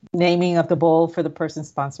naming of the bowl for the person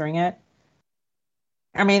sponsoring it.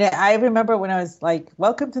 I mean, I remember when I was like,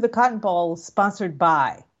 welcome to the Cotton Bowl sponsored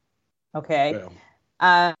by. Okay.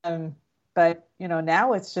 Yeah. But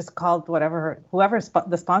now it's just called whoever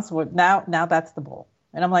the sponsor would. Now that's the bowl.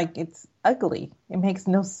 And I'm like, it's ugly. It makes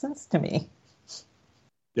no sense to me.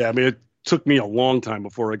 Yeah. I mean, it took me a long time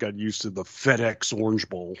before I got used to the FedEx Orange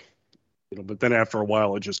Bowl. But then after a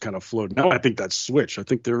while, it just kind of flowed. Now I think that's switched. I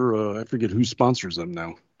think they're, I forget who sponsors them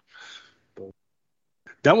now. But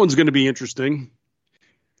that one's going to be interesting.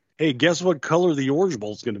 Hey, guess what color the Orange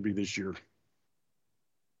Bowl is going to be this year?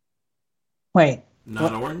 Wait.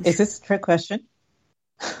 Not orange? Is this a trick question?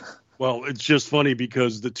 Well, it's just funny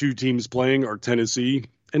because the 2 teams playing are Tennessee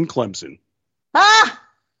and Clemson. Ah!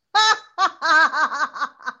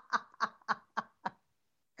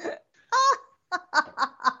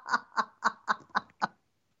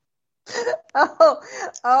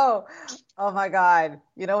 Oh my God.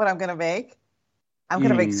 You know what I'm going to make? I'm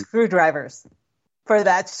going to make screwdrivers for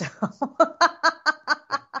that show.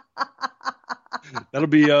 That'll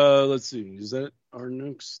be, let's see, is that our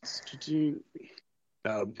next?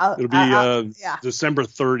 It'll be December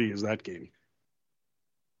 30 is that game.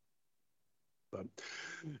 But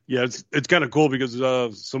yeah, it's kind of cool because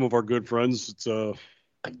some of our good friends, it's a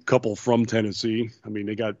couple from Tennessee. I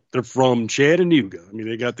mean, they're from Chattanooga. I mean,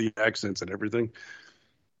 they got the accents and everything.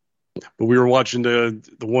 But we were watching the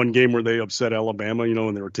one game where they upset Alabama,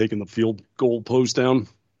 and they were taking the field goal post down.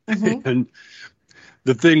 Mm-hmm. And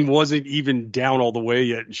the thing wasn't even down all the way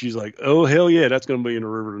yet. And she's like, oh, hell yeah, that's going to be in the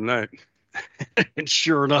river tonight. And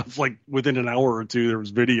sure enough, like within an hour or two, there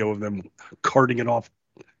was video of them carting it off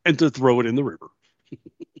and to throw it in the river.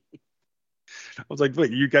 I was like,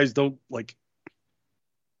 wait, you guys don't like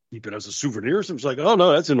keep it as a souvenir? So it's like, oh,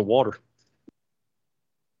 no, that's in the water.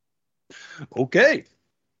 Okay.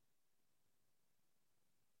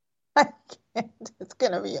 I can't. It's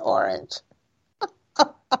going to be orange.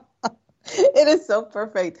 It is so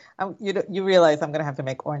perfect. You realize I'm going to have to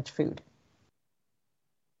make orange food.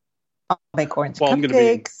 I'll make orange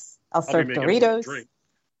cupcakes. I'll serve Doritos.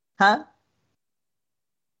 Huh?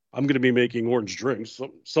 I'm going to be making orange drinks.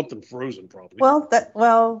 Something frozen, probably.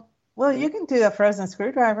 Well, you can do a frozen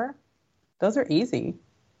screwdriver. Those are easy.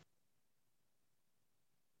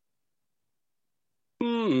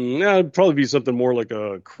 Yeah, it'd probably be something more like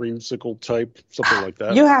a creamsicle type, something like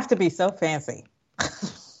that. You have to be so fancy.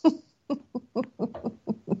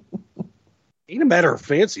 Ain't a matter of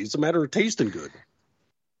fancy. It's a matter of tasting good.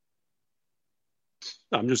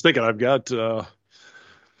 I'm just thinking I've got,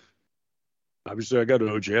 obviously I got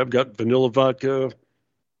OJ. I've got vanilla vodka.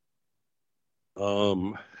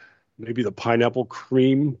 Maybe the pineapple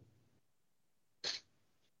cream.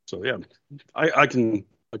 So yeah, I can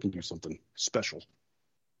do something special.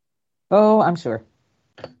 Oh, I'm sure.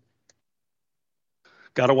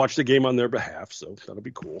 Got to watch the game on their behalf, so that'll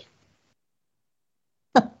be cool.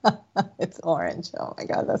 It's orange. Oh my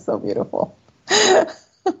God, that's so beautiful.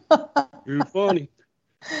 Too funny.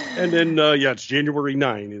 And then, it's January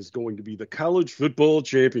 9 is going to be the College Football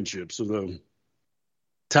Championship. So the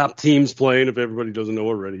top teams playing, if everybody doesn't know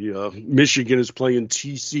already, Michigan is playing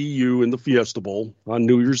TCU in the Fiesta Bowl on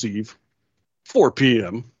New Year's Eve, 4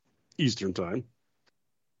 p.m. Eastern time.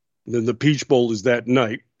 And then the Peach Bowl is that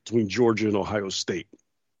night between Georgia and Ohio State.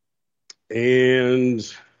 And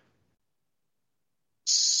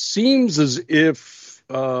seems as if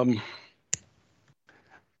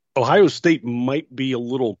Ohio State might be a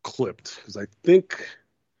little clipped because I think,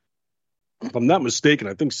 if I'm not mistaken,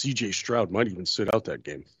 I think C.J. Stroud might even sit out that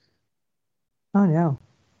game. Oh, no.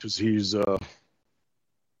 Because he's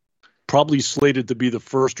probably slated to be the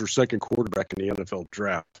first or second quarterback in the NFL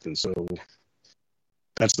draft. And so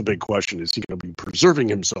that's the big question. Is he going to be preserving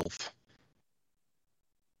himself?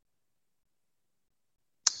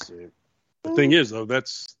 So, the thing is, though,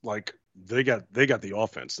 that's like they got the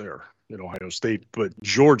offense there in Ohio State, but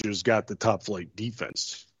Georgia's got the top flight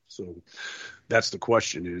defense. So that's the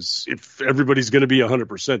question: is if everybody's going to be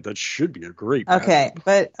 100%, that should be a great. Okay, matchup.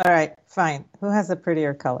 but all right, fine. Who has the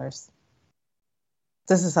prettier colors?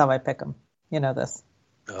 This is how I pick them. You know this.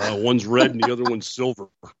 One's red and the other one's silver.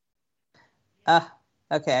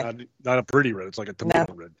 Okay. Not a pretty red. It's like a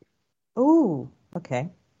tomato red. Ooh, okay.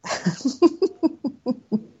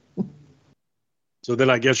 So then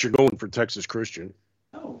I guess you're going for Texas Christian.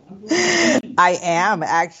 I am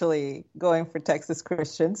actually going for Texas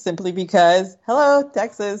Christian simply because, hello,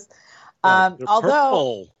 Texas.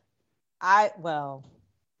 Although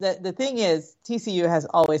the thing is, TCU has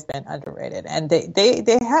always been underrated, and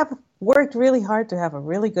they have worked really hard to have a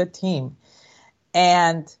really good team.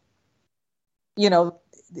 And,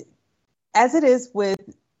 as it is with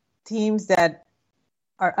teams that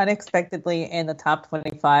are unexpectedly in the top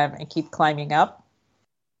 25 and keep climbing up,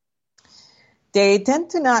 they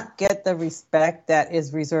tend to not get the respect that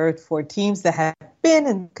is reserved for teams that have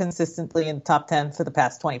been consistently in the top 10 for the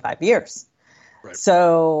past 25 years. Right.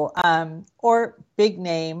 So, or big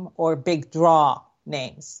name or big draw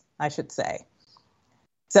names, I should say.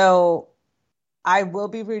 So I will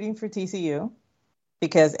be rooting for TCU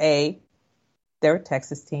because A, they're a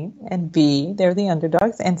Texas team, and B, they're the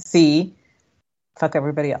underdogs, and C, fuck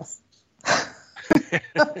everybody else.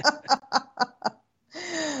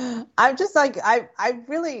 I'm just like, I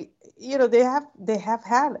really, they have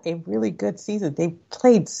had a really good season. They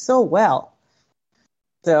played so well.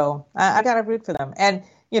 So I got to root for them. And,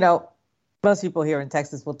 most people here in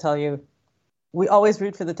Texas will tell you, we always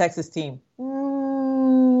root for the Texas team.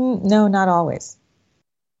 No, not always.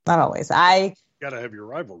 Not always. You got to have your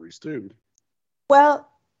rivalries too. Well,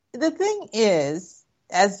 the thing is,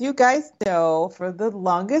 as you guys know, for the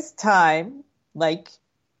longest time, like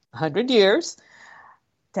 100 years,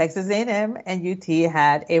 Texas A&M and UT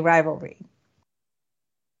had a rivalry.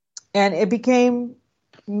 And it became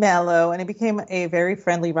mellow, and it became a very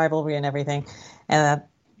friendly rivalry and everything, and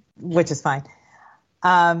which is fine.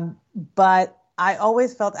 But I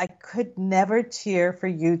always felt I could never cheer for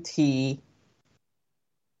UT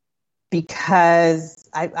because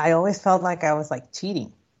I always felt like I was like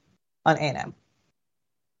cheating on A&M.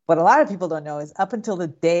 What a lot of people don't know is up until the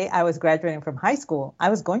day I was graduating from high school, I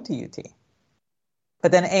was going to UT.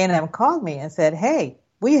 But then A&M called me and said, hey,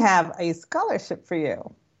 we have a scholarship for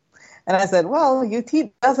you. And I said, well, UT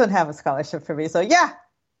doesn't have a scholarship for me. So, yeah,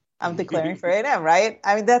 I'm declaring for A&M, right?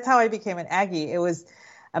 I mean, that's how I became an Aggie. It was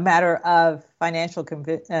a matter of financial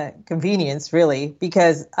convenience, really,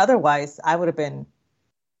 because otherwise I would have been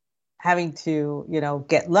having to,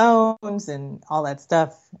 get loans and all that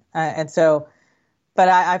stuff. But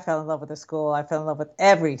I fell in love with the school. I fell in love with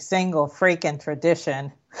every single freaking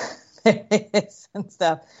tradition and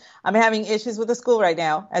stuff. I'm having issues with the school right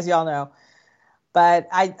now, as y'all know. But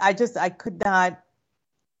I could not,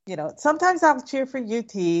 sometimes I'll cheer for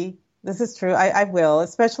UT. This is true. I will,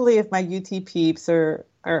 especially if my UT peeps are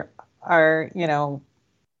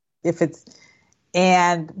if it's,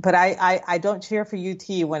 but I don't cheer for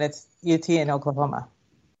UT when it's UT in Oklahoma.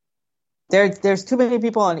 There's too many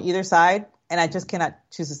people on either side, and I just cannot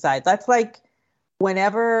choose a side. That's like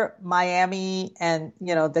whenever Miami and,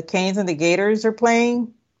 the Canes and the Gators are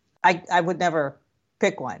playing, I would never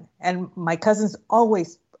pick one. And my cousins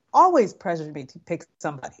always pressured me to pick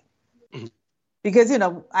somebody. Because,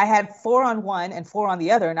 I had 4 on one and 4 on the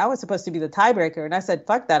other, and I was supposed to be the tiebreaker. And I said,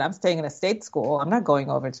 fuck that. I'm staying in a state school. I'm not going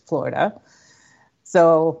over to Florida.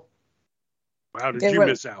 So. How did you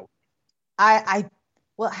miss out?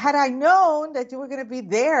 Well, had I known that you were going to be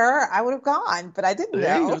there, I would have gone, but I didn't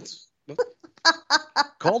know.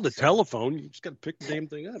 Call the telephone. You just got to pick the damn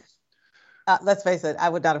thing up. Let's face it, I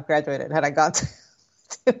would not have graduated had I gone to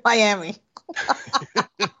Miami.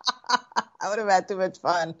 I would have had too much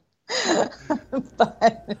fun.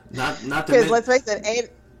 But not to let's face it, hang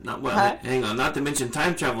on. Not to mention,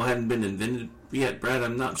 time travel hadn't been invented yet, Brad.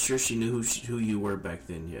 I'm not sure she knew who you were back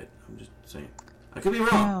then yet. I'm just saying. I could be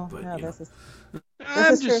wrong, but I'm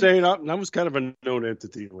just saying. I was kind of a known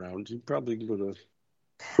entity around. You probably would have.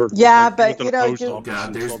 Yeah, but there's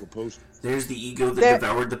the ego that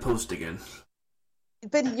devoured the post again.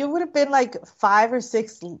 But you would have been like 5 or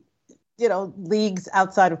 6, leagues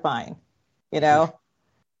outside of mine. One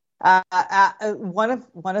of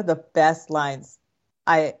the best lines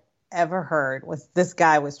I ever heard was this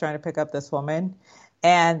guy was trying to pick up this woman,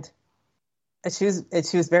 and she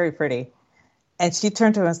was very pretty, and she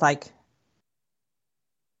turned to him and was like,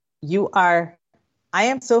 I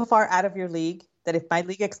am so far out of your league that if my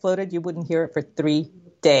league exploded, you wouldn't hear it for 3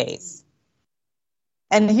 days.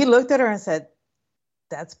 And he looked at her and said,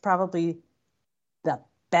 that's probably the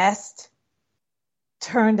best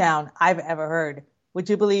turn down I've ever heard. Would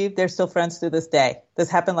you believe they're still friends to this day? This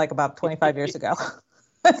happened like about 25 years ago.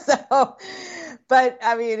 So, but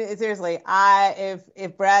I mean, seriously,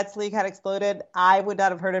 if Brad's league had exploded, I would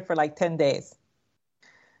not have heard it for like 10 days.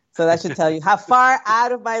 So that should tell you how far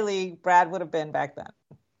out of my league Brad would have been back then.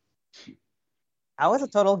 I was a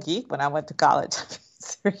total geek when I went to college.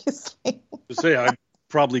 Seriously. To say, I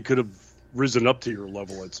probably could have risen up to your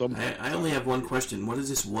level at some point. I only have one question. What is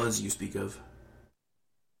this was you speak of?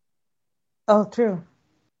 Oh, true.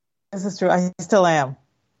 This is true. I still am.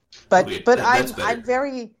 But Okay, but that's I'm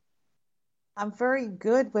better. I'm very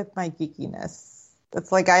good with my geekiness.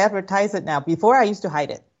 That's like I advertise it now. Before I used to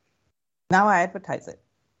hide it. Now I advertise it.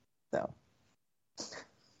 So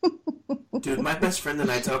Dude, my best friend and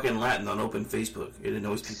I talk in Latin on open Facebook. It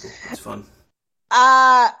annoys people. It's fun.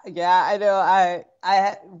 Yeah, I know. I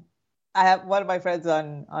have one of my friends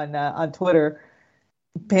on Twitter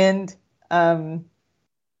pinned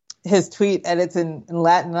his tweet, and it's in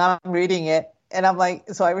Latin, and I'm reading it, and I'm like,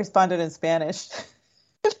 so I responded in Spanish.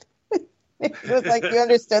 It was like, you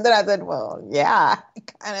understood that? I said, well, yeah, I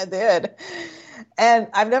kind of did. And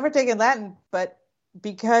I've never taken Latin, but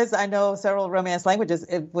because I know several Romance languages,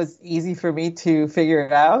 it was easy for me to figure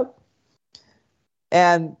it out.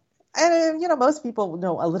 And most people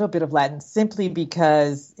know a little bit of Latin simply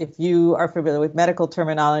because if you are familiar with medical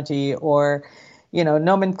terminology or,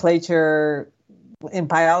 nomenclature in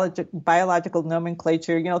biological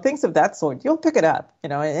nomenclature, things of that sort, you'll pick it up,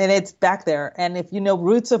 and it's back there. And if you know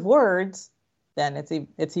roots of words, then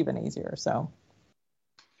it's even easier. So,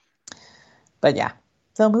 but yeah,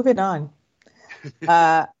 so moving on.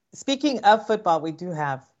 Speaking of football, we do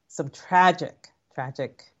have some tragic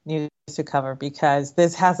news to cover because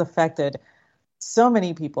this has affected so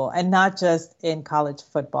many people, and not just in college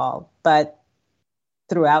football, but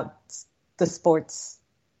throughout the sports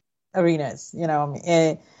arenas.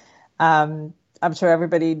 I'm sure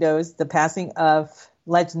everybody knows the passing of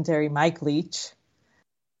legendary Mike Leach.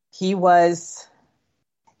 He really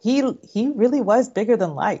was bigger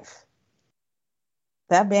than life.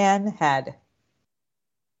 That man had,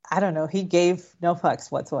 I don't know, he gave no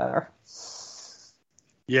fucks whatsoever.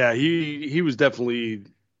 Yeah, he was definitely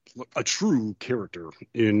a true character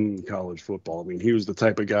in college football. I mean, he was the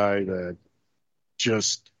type of guy that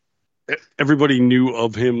just everybody knew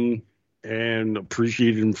of him and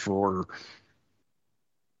appreciated him for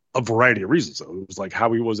a variety of reasons. So it was like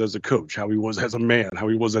how he was as a coach, how he was as a man, how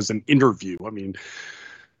he was as an interview. I mean,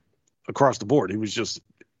 across the board, he was just,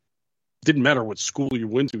 didn't matter what school you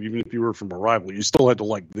went to, even if you were from a rival, you still had to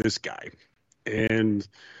like this guy. And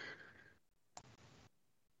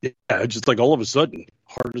yeah, just like all of a sudden,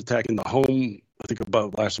 heart attack in the home, I think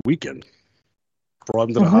about last weekend. Brought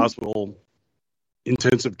him to the hospital,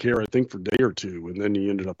 intensive care, I think, for a day or two. And then he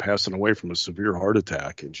ended up passing away from a severe heart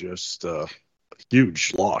attack, and just a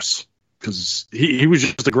huge loss because he was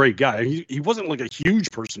just a great guy. He wasn't like a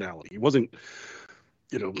huge personality. He wasn't,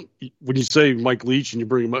 when you say Mike Leach and you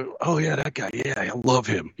bring him up, oh, yeah, that guy, yeah, I love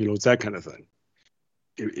him. It's that kind of thing.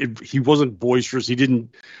 He wasn't boisterous. He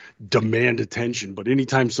didn't demand attention. But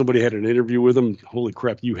anytime somebody had an interview with him, holy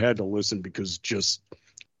crap, you had to listen because just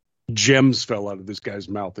gems fell out of this guy's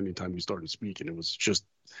mouth anytime he started speaking. It was just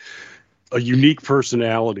a unique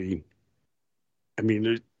personality. I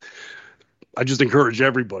mean, I just encourage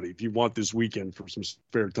everybody, if you want this weekend for some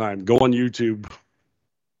spare time, go on YouTube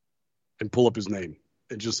and pull up his name.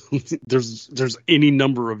 And just there's any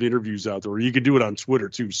number of interviews out there. Or you could do it on Twitter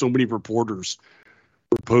too. So many reporters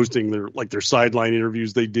were posting their sideline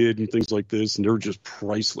interviews they did and things like this, and they were just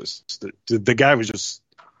priceless. The guy was just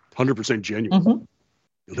 100% genuine. Mm-hmm.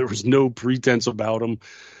 There was no pretense about him.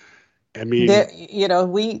 I mean,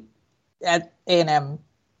 we at A&M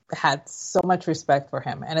had so much respect for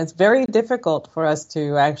him, and it's very difficult for us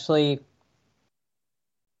to actually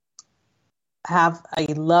have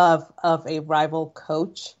a love of a rival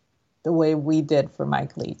coach the way we did for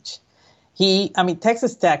Mike Leach.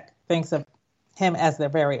 Texas Tech thinks of him as their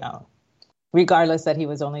very own, regardless that he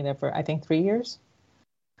was only there for, I think, 3 years.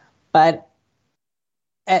 But,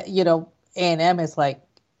 A&M is like,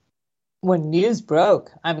 when news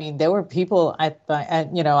broke, there were people,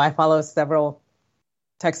 I follow several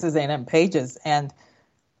Texas A&M pages, and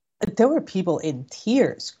there were people in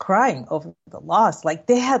tears crying over the loss. Like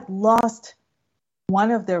they had lost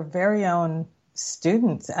one of their very own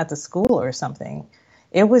students at the school or something.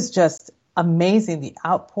 It was just amazing, the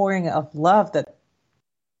outpouring of love that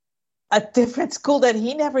a different school that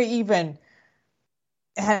he never even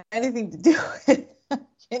had anything to do with,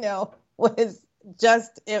 was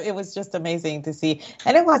just, it was just amazing to see.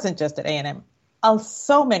 And it wasn't just at A&M.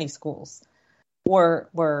 So many schools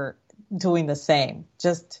were doing the same.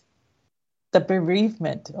 Just the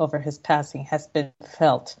bereavement over his passing has been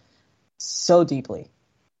felt so deeply.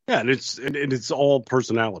 Yeah, and it's all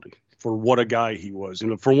personality for what a guy he was.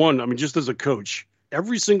 For one, just as a coach,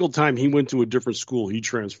 every single time he went to a different school, he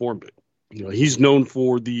transformed it. You know, he's known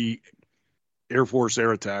for the Air Force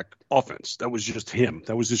air attack offense. That was just him.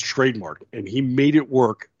 That was his trademark. And he made it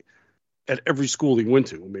work at every school he went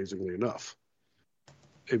to, amazingly enough.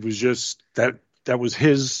 It was just that was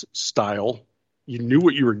his style. You knew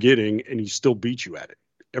what you were getting, and he still beat you at it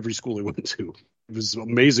every school he went to. It was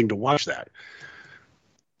amazing to watch that.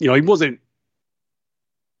 You know, he wasn't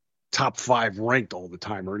top 5 ranked all the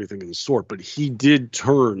time or anything of the sort, but he did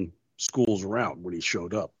turn schools around when he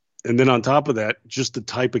showed up. And then on top of that, just the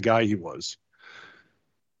type of guy he was.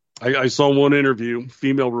 I saw one interview,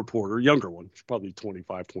 female reporter, younger one, she's probably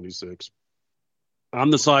 25, 26,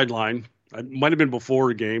 on the sideline. It might have been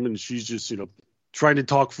before a game, and she's just, you know, trying to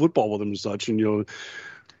talk football with him and such. And, you know,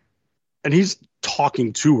 and he's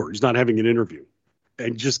talking to her. He's not having an interview.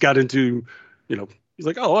 And just got into, you know, he's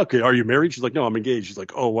like, oh, okay, are you married? She's like, no, I'm engaged. She's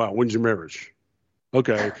like, oh, wow, when's your marriage?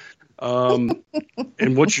 Okay. And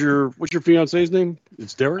what's your fiance's name?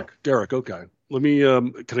 It's Derek? Derek, okay. Let me,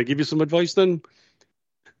 can I give you some advice then?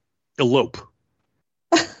 Elope.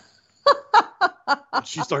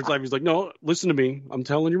 She starts laughing. He's like, no, listen to me. I'm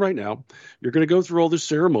telling you right now, you're going to go through all this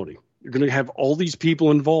ceremony. You're going to have all these people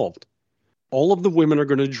involved. All of the women are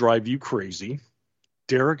going to drive you crazy.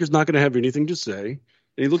 Derek is not going to have anything to say. And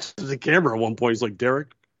he looks at the camera at one point. He's like,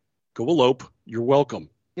 Derek, go elope. You're welcome.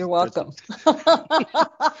 You're welcome.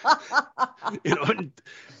 You know,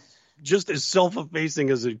 just as self-effacing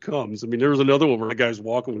as it comes. I mean, there was another one where the guy's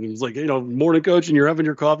walking and he's like, you know, morning, coach, and you're having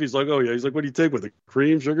your coffee. He's like, oh, yeah. He's like, what do you take with it?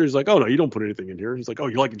 Cream, sugar? He's like, oh, no, you don't put anything in here. He's like, oh,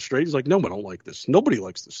 you like it straight? He's like, no, I don't like this. Nobody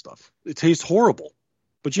likes this stuff. It tastes horrible.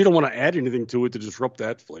 But you don't want to add anything to it to disrupt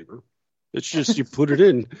that flavor. It's just you put it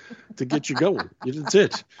in to get you going. That's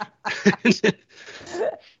it.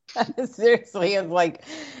 Seriously, it's like,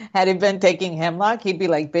 had he been taking hemlock, he'd be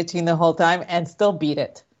like bitching the whole time and still beat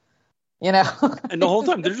it. You know, and the whole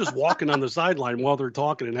time they're just walking on the sideline while they're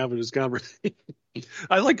talking and having this conversation.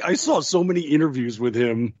 I saw so many interviews with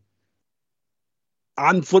him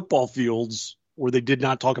on football fields where they did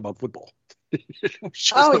not talk about football. It was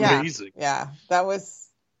just amazing. Yeah, that was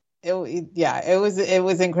it. Yeah, it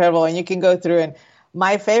was incredible. And you can go through, and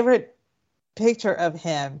my favorite picture of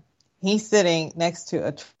him, he's sitting next to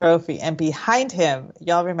a trophy, and behind him,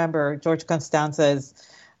 y'all remember George Constanza's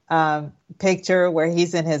picture where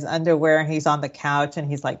he's in his underwear and he's on the couch and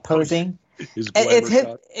he's like posing.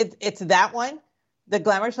 It's that one, the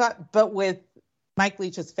glamour shot, but with Mike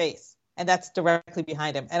Leach's face, and that's directly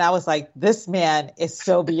behind him. And I was like, this man is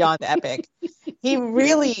so beyond epic. He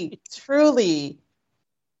really, truly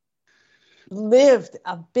lived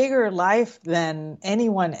a bigger life than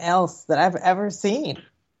anyone else that I've ever seen.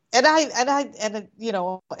 And you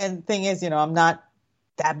know, and the thing is, you know, I'm not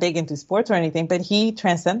that big into sports or anything, but he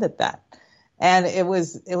transcended that. And he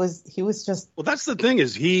was just, well, that's the thing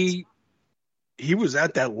is he was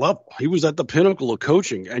at that level. He was at the pinnacle of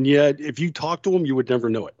coaching. And yet if you talk to him, you would never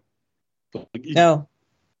know it.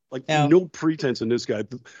 No pretense in this guy.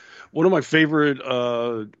 One of my favorite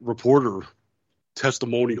reporter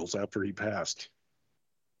testimonials after he passed,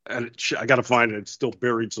 and I got to find it. It's still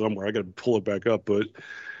buried somewhere. I got to pull it back up, but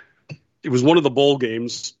it was one of the bowl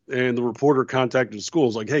games, and the reporter contacted the school.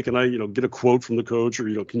 Was like, hey, can I, get a quote from the coach, or,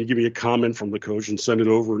 can you give me a comment from the coach and send it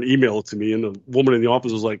over and email it to me? And the woman in the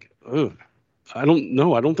office was like, I don't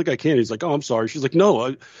know. I don't think I can. He's like, oh, I'm sorry. She's like,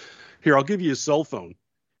 no, here, I'll give you a cell phone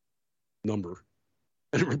number.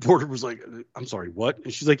 And the reporter was like, I'm sorry, what?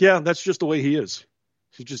 And she's like, yeah, that's just the way he is.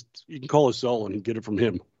 You can call his cell and get it from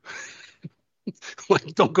him.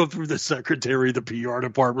 Like, don't go through the secretary, the PR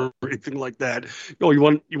department, or anything like that. No, you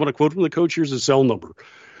want a quote from the coach? Here's his cell number.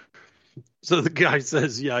 So the guy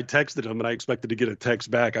says, yeah, I texted him and I expected to get a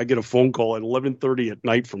text back. I get a phone call at 11:30 at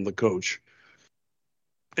night from the coach.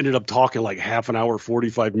 Ended up talking like half an hour,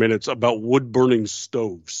 45 minutes about wood burning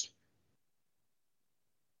stoves.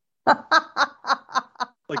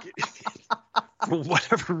 Like, for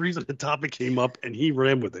whatever reason, the topic came up and he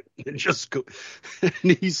ran with it and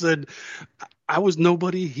he said, I was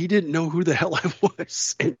nobody. He didn't know who the hell I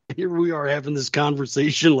was. And here we are having this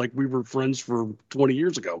conversation like we were friends for 20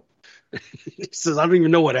 years ago. He says, I don't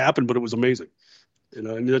even know what happened, but it was amazing.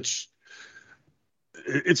 And it's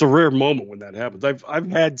a rare moment when that happens. I've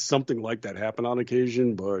had something like that happen on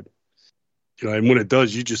occasion, but and when it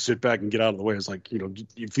does, you just sit back and get out of the way. It's like,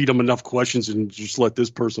 you feed them enough questions and just let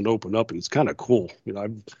this person open up, and it's kind of cool.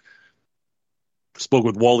 I've spoke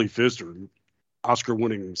with Wally Pfister,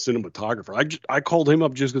 Oscar-winning cinematographer. I called him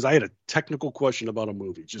up just because I had a technical question about a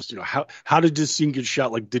movie. Just, how did this scene get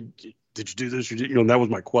shot? Like, did you do this? And that was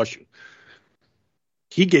my question.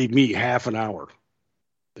 He gave me half an hour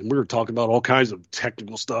And we were talking about all kinds of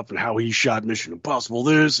technical stuff and how he shot Mission Impossible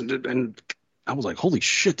this. And I was like, holy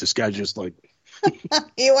shit, this guy just like,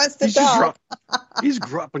 He wants to talk. He's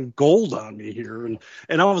dropping gold on me here. And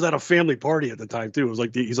I was at a family party at the time too. It was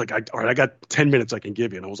like, he's like, all right, I got 10 minutes I can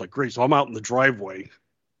give you. And I was like, great. So I'm out in the driveway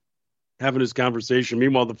having this conversation.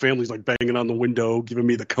 Meanwhile, the family's like banging on the window, giving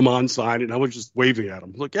me the come on sign. And I was just waving at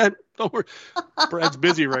him. Like, yeah, don't worry. Brad's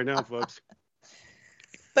busy right now, folks.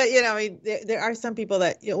 But, you know, I mean, there are some people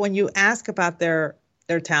that, you know, when you ask about their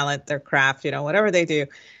talent, their craft, you know, whatever they do,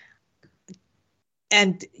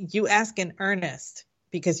 and you ask in earnest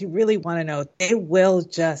because you really want to know, they will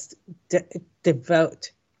just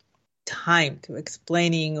devote time to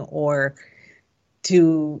explaining or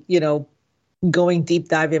to, you know, going deep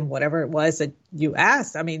dive in whatever it was that you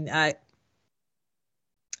asked. I mean, I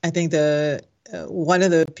think one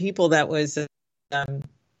of the people that was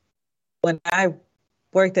when I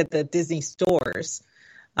worked at the Disney stores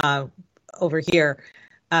over here,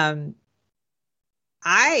 I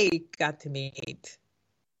got to meet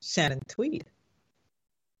Shannon Tweed.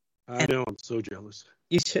 I know, I'm so jealous.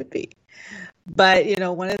 You should be. But, you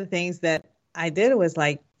know, one of the things that I did was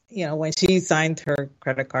like, you know, when she signed her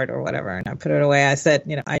credit card or whatever, and I put it away, I said,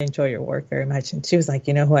 you know, I enjoy your work very much. And she was like,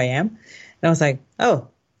 you know who I am? And I was like, oh,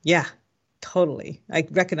 yeah, totally. I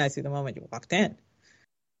recognized you the moment you walked in.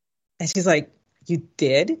 And she's like, you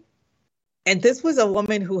did? And this was a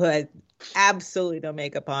woman who had absolutely no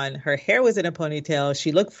makeup on. Her hair was in a ponytail.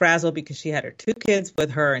 She looked frazzled because she had her 2 kids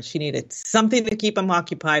with her and she needed something to keep them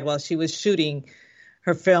occupied while she was shooting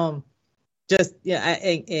her film. Just, yeah,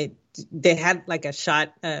 they had like a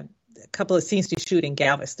couple of scenes to shoot in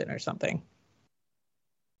Galveston or something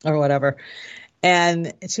or whatever.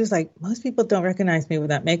 And she was like, most people don't recognize me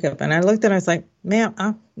without makeup. And I looked at her, I was like,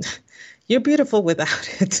 ma'am, you're beautiful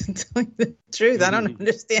without it. To tell you the truth, I don't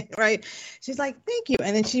understand, right? She's like, thank you.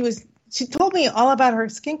 And then she told me all about her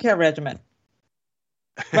skincare regimen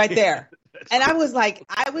right there. And I was like,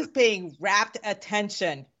 I was paying rapt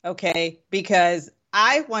attention, okay, because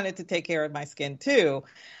I wanted to take care of my skin too.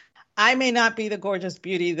 I may not be the gorgeous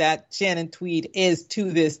beauty that Shannon Tweed is to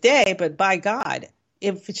this day, but by God,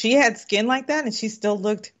 if she had skin like that and she still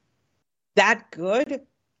looked that good,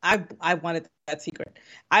 I wanted that secret.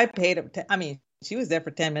 I paid her. She was there for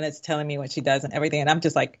 10 minutes telling me what she does and everything. And I'm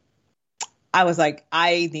just like, I was like,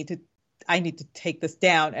 I need to take this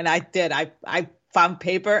down. And I did. I found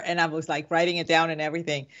paper and I was like writing it down and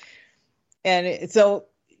everything. And so,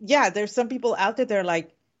 yeah, there's some people out there that are like,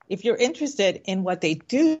 if you're interested in what they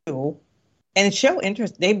do and show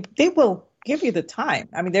interest, they will give you the time.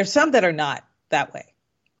 I mean, there's some that are not that way.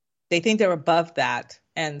 They think they're above that.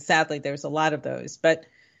 And sadly, there's a lot of those. But,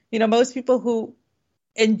 you know, most people who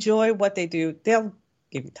enjoy what they do, they'll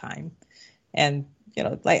give you time. And, you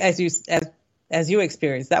know, like as you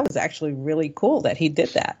experienced, that was actually really cool that he did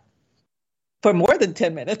that for more than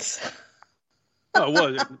 10 minutes. Oh, it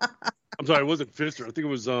was. I'm sorry, it wasn't Pfister. I think it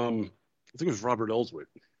was Robert Elswit.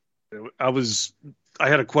 I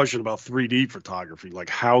had a question about 3D photography, like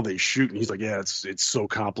how they shoot, and he's like, "Yeah, it's so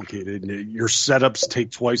complicated. And your setups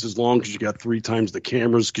take twice as long because you got 3 times the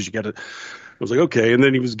cameras because you got to." I was like, "Okay," and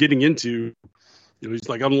then he was getting into, you know, he's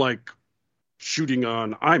like, "I'm shooting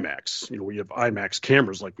on IMAX. You know, we have IMAX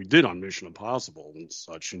cameras like we did on Mission Impossible and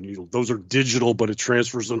such, and you know, those are digital, but it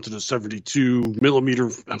transfers them to the 72 millimeter."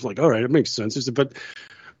 I was like, "All right, it makes sense." He said, "But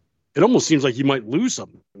it almost seems like you might lose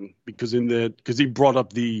something because he brought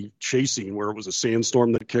up the chase scene where it was a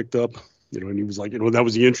sandstorm that kicked up, you know, and he was like, you know, that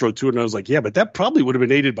was the intro to it. And I was like, yeah, but that probably would have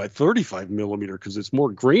been aided by 35 millimeter because it's more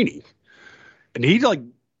grainy." And he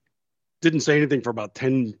didn't say anything for about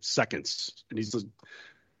 10 seconds. And he says,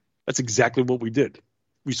 "That's exactly what we did.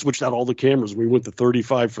 We switched out all the cameras. We went to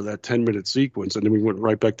 35 for that 10-minute sequence. And then we went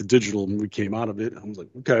right back to digital and we came out of it." I was like,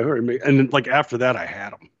 okay, all right. And then after that, I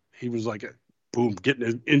had him. He was like, boom,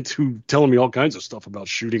 getting into telling me all kinds of stuff about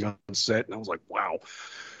shooting on set. And I was like, wow,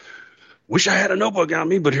 wish I had a notebook on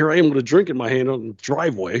me, but here I am with a drink in my hand on the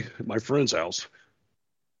driveway at my friend's house.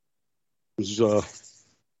 It was,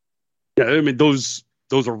 yeah, I mean, those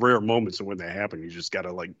are rare moments. And when they happen, you just got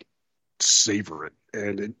to savor it.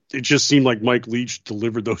 And it just seemed like Mike Leach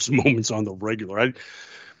delivered those moments on the regular.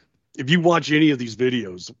 If you watch any of these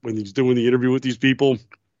videos, when he's doing the interview with these people,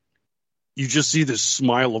 you just see this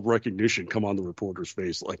smile of recognition come on the reporter's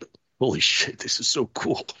face, like, holy shit, this is so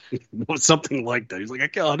cool. Something like that. He's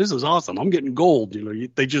like, oh, this is awesome. I'm getting gold. You know,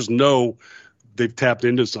 they just know they've tapped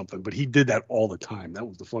into something. But he did that all the time. That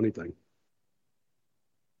was the funny thing.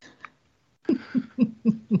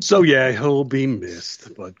 So, yeah, he'll be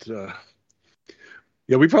missed. But,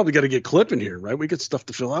 yeah, we probably got to get clipping here, right? We got stuff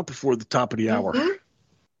to fill out before the top of the hour.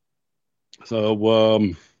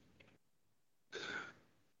 So,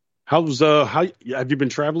 How have you been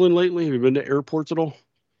traveling lately? Have you been to airports at all?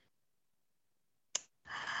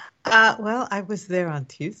 Well, I was there on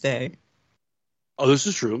Tuesday. Oh, this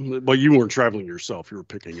is true. But you weren't traveling yourself. You were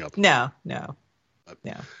picking up. No.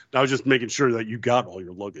 I was just making sure that you got all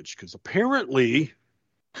your luggage because apparently,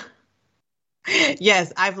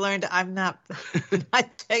 Yes, I've learned I'm not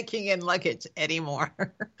taking in luggage anymore.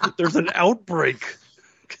 there's an outbreak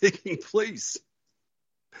taking place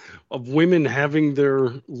of women having their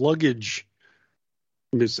luggage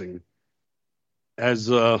missing. As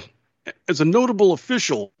a notable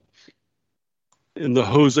official in the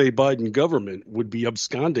Jose Biden government would be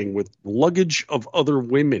absconding with luggage of other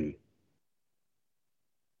women.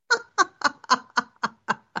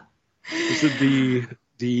 This is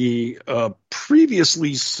the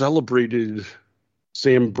previously celebrated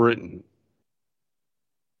Sam Brinton.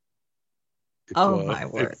 My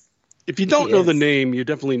word. If you don't He know the is. name, you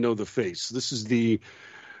definitely know the face. This is the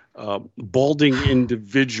balding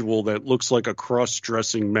individual that looks like a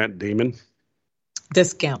cross-dressing Matt Damon.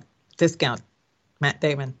 Discount. Matt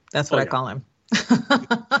Damon. That's what I call him.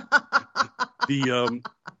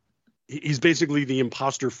 He's basically the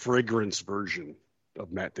imposter fragrance version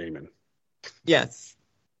of Matt Damon. Yes.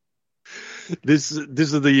 This is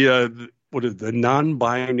the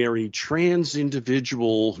non-binary trans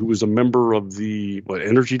individual who was a member of the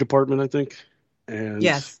energy department, I think. And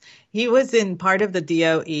Yes. He was in part of the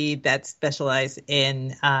DOE that specialized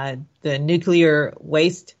in the nuclear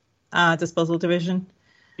waste disposal division.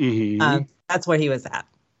 Mhm. That's where he was at.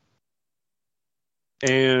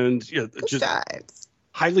 And Good just times.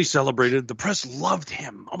 highly celebrated. The press loved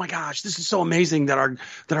him. Oh my gosh, this is so amazing that our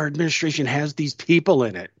administration has these people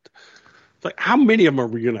in it. Like, how many of them are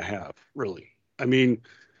we going to have, really? I mean,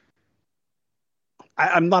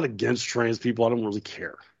 I'm not against trans people. I don't really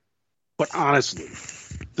care. But honestly,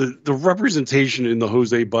 the representation in the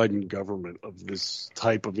Jose Biden government of this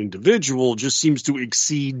type of individual just seems to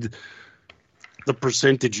exceed the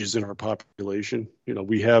percentages in our population.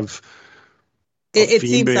 We have a It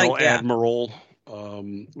seems female like, yeah. admiral.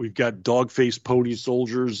 We've got dog-faced pony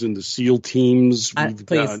soldiers in the SEAL teams.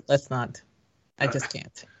 Please, let's not. I just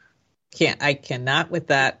can't. I cannot with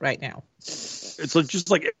that right now. It's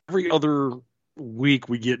just like every other week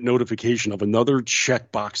we get notification of another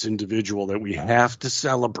checkbox individual that we have to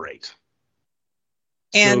celebrate.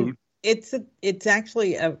 And it's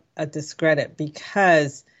actually a discredit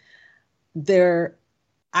because I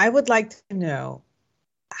would like to know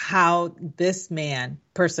how this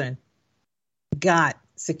person got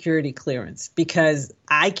security clearance, because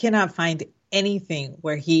I cannot find anything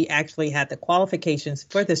where he actually had the qualifications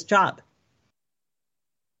for this job.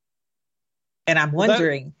 And I'm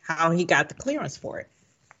wondering how he got the clearance for it.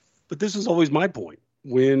 But this is always my point.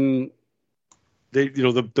 When they,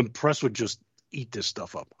 the press would just eat this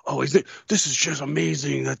stuff up. Oh, this is just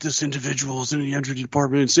amazing that this individual is in the energy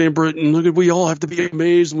department in San Brinton. Look, we all have to be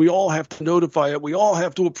amazed, and we all have to notify it. We all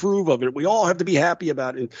have to approve of it. We all have to be happy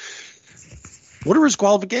about it. What are his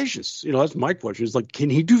qualifications? That's my question. Is like, can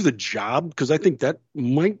he do the job? Because I think that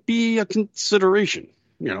might be a consideration,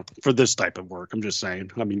 for this type of work. I'm just saying.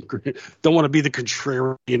 I mean, don't want to be the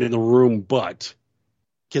contrarian in the room, but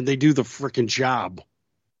can they do the frickin' job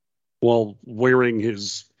while wearing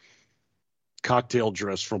his cocktail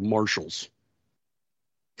dress from Marshall's?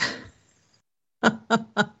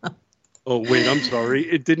 Oh, wait, I'm sorry.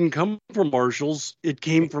 It didn't come from Marshall's. It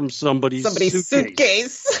came from somebody's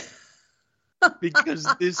suitcase. Because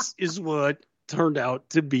this is what turned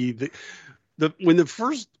out to be when the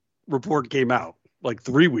first report came out, like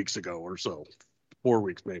 3 weeks ago or so, 4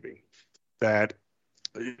 weeks maybe, that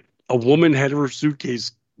a woman had her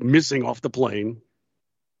suitcase missing off the plane.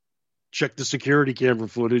 Checked the security camera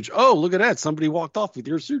footage. Oh, look at that. Somebody walked off with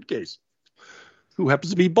your suitcase who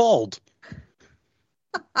happens to be bald.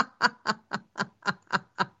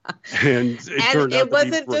 And it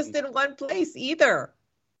wasn't just in one place either.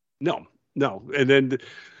 No. And then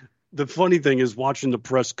the funny thing is watching the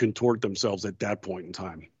press contort themselves at that point in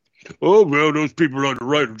time. Oh, well, those people on the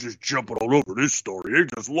right are just jumping all over this story. They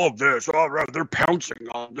just love this. All right, they're pouncing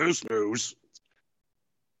on this news.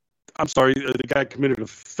 I'm sorry, the guy committed a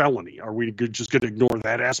felony. Are we just going to ignore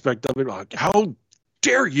that aspect of it? How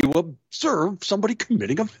dare you observe somebody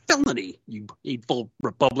committing a felony, you hateful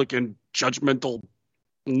Republican judgmental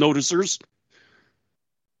noticers?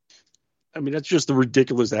 I mean, that's just the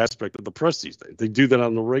ridiculous aspect of the press these days. They do that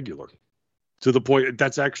on the regular, to the point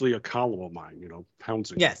that's actually a column of mine,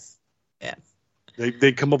 pouncing. Yes.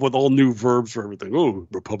 They come up with all new verbs for everything. Oh,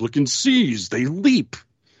 Republicans seize, they leap.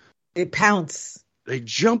 They pounce. They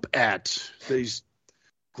jump at.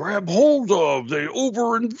 grab hold of, they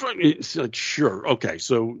it's like, sure, okay,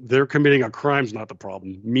 so they're committing a crime's not the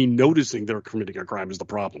problem. Me noticing they're committing a crime is the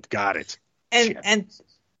problem. Got it. And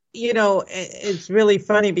you know, it's really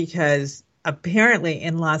funny because apparently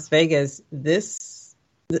in Las Vegas, the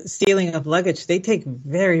stealing of luggage, they take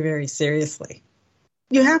very, very seriously.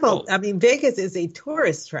 You have I mean, Vegas is a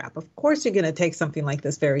tourist trap. Of course, you're going to take something like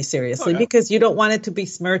this very seriously because you don't want it to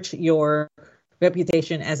besmirch your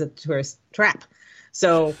reputation as a tourist trap.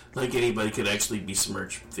 So, like anybody could actually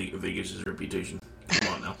besmirch Vegas' reputation.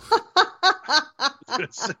 Come on now.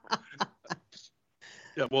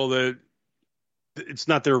 Yeah, well, it's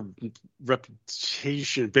not their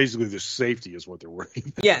reputation. Basically, their safety is what they're worried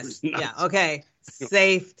about. Yes. Yeah. Okay.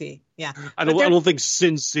 Safety. Yeah. I don't think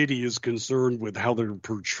Sin City is concerned with how they're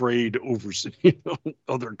portrayed over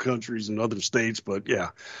other countries and other states, but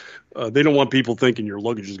yeah, they don't want people thinking your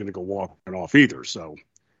luggage is going to go walking off either. So,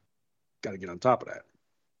 got to get on top of that.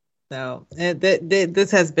 So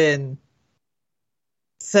this has been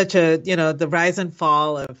such a the rise and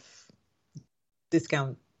fall of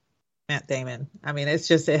discount Matt Damon. I mean, it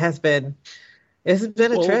has been a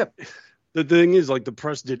trip. The thing is, like, the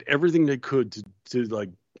press did everything they could to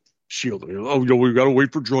like shield him. We've got to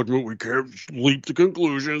wait for judgment. We can't leap to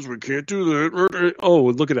conclusions. We can't do that. Oh,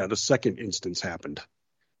 and look at that. A second instance happened.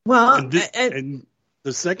 Well, and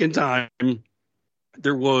the second time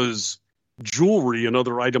there was jewelry and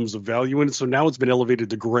other items of value in it. So now it's been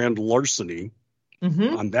elevated to grand larceny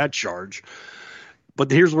on that charge.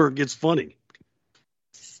 But here's where it gets funny.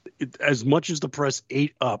 As much as the press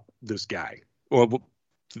ate up this guy, or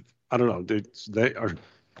I don't know, they are.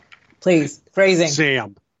 Please, phrasing.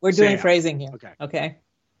 Sam. We're doing phrasing here. Okay.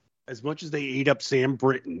 As much as they ate up Sam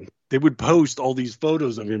Britton, they would post all these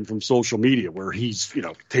photos of him from social media where he's,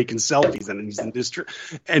 taking selfies and he's in this.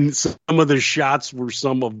 And some of the shots were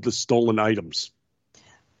some of the stolen items.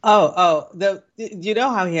 You know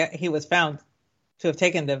how he was found to have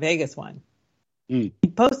taken the Vegas one? He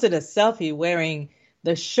posted a selfie wearing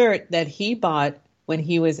the shirt that he bought when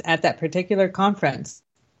he was at that particular conference,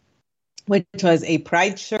 which was a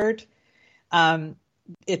pride shirt.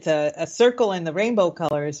 It's a circle in the rainbow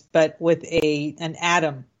colors, but with an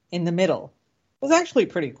atom in the middle. It was actually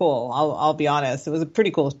pretty cool. I'll be honest. It was a pretty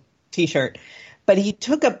cool T-shirt. But he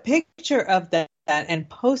took a picture of that and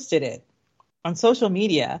posted it on social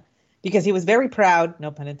media because he was very proud, no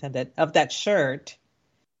pun intended, of that shirt.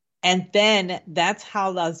 And then that's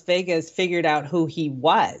how Las Vegas figured out who he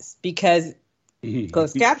was, because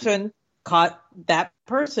closed caption caught that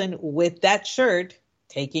person with that shirt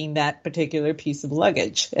taking that particular piece of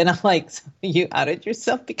luggage. And I'm like, so you outed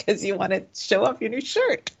yourself because you want to show off your new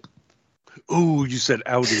shirt. Oh, you said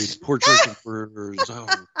outed. Poor chicken burgers. Oh,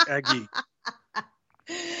 Aggie.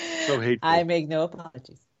 So hateful. I make no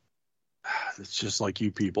apologies. It's just like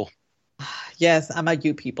you people. Yes, I'm a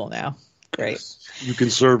you people now. Great. Yes, you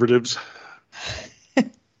conservatives.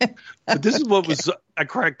 But this is what I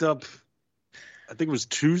cracked up. I think it was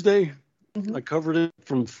Tuesday. I covered it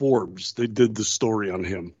from Forbes. They did the story on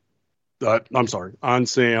him. I'm sorry, on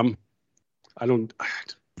Sam. I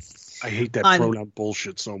hate that pronoun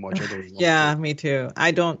bullshit so much. I don't me too.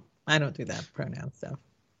 I don't do that pronoun stuff.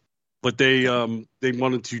 But they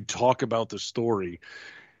wanted to talk about the story,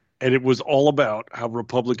 and it was all about how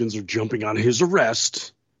Republicans are jumping on his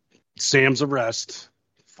arrest, Sam's arrest.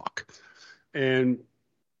 And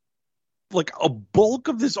like a bulk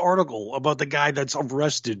of this article about the guy that's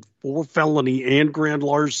arrested for felony and grand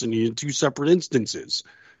larceny in two separate instances.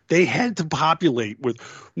 They had to populate with,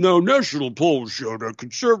 national polls show that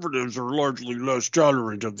conservatives are largely less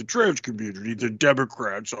tolerant of the trans community than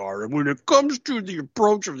Democrats are. And when it comes to the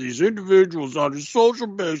approach of these individuals on a social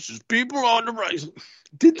basis, people on the right.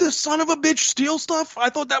 Did the son of a bitch steal stuff? I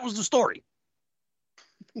thought that was the story.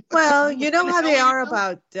 Well, you know how they are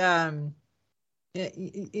about,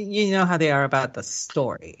 you know how they are about the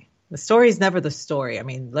story. The story is never the story. I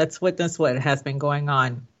mean, let's witness what has been going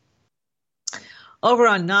on over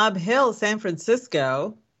on Nob Hill, San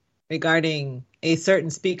Francisco, regarding a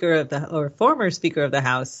certain former Speaker of the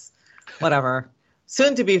House,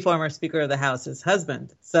 soon to be former Speaker of the House's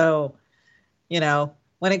husband. So,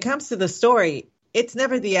 when it comes to the story, it's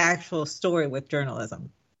never the actual story with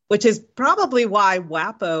journalism, which is probably why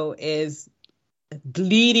WAPO is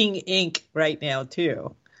bleeding ink right now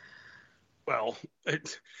too. Well,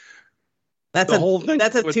 that's a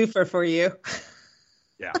twofer for you.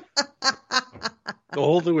 Yeah. The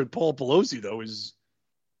whole thing with Paul Pelosi, though, is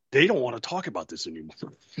they don't want to talk about this anymore.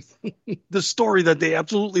 The story that they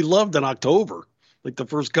absolutely loved in October, like the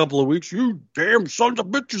first couple of weeks, you damn sons of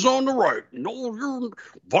bitches on the right. Your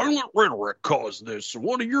violent rhetoric caused this.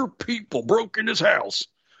 One of your people broke in his house.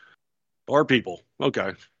 Our people.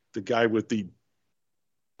 Okay. The guy with the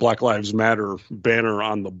Black Lives Matter banner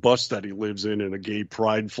on the bus that he lives in and a gay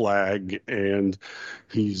pride flag, and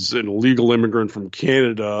he's an illegal immigrant from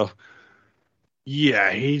Canada.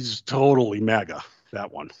 Yeah, he's totally MAGA,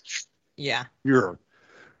 that one. Yeah. Well,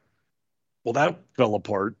 that fell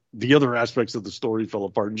apart. The other aspects of the story fell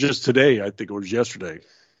apart. Just today, I think it was yesterday,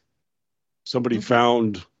 somebody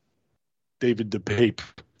found David DePape,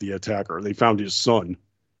 the attacker. They found his son.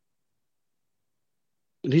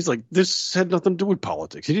 And he's like, this had nothing to do with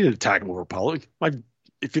politics. He didn't attack him over politics.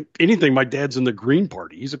 If anything, my dad's in the Green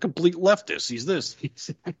Party. He's a complete leftist. He's this.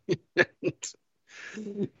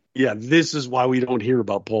 Yeah, this is why we don't hear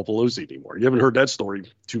about Paul Pelosi anymore. You haven't heard that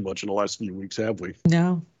story too much in the last few weeks, have we?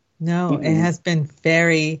 No, It has been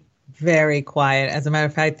very, very quiet. As a matter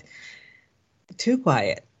of fact, too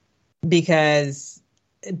quiet. Because,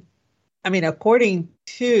 I mean, according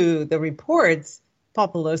to the reports, Paul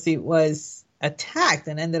Pelosi was attacked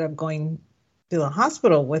and ended up going to the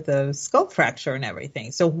hospital with a skull fracture and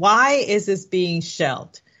everything. So why is this being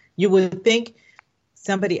shelved? You would think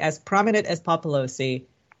somebody as prominent as Paul Pelosi,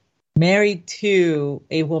 married to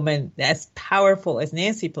a woman as powerful as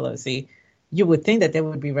Nancy Pelosi, you would think that they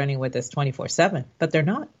would be running with this 24/7, but they're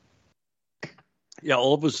not. Yeah,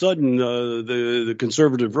 all of a sudden, the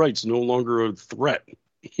conservative right's no longer a threat.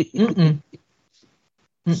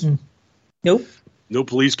 Nope. No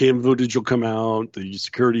police cam footage will come out. The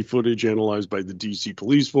security footage analyzed by the D.C.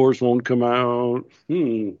 police force won't come out. I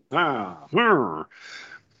mean,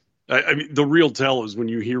 the real tell is when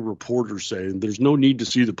you hear reporters saying there's no need to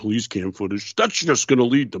see the police cam footage. That's just going to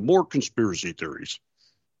lead to more conspiracy theories.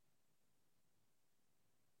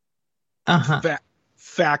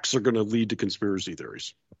 Facts are going to lead to conspiracy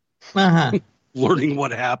theories. Learning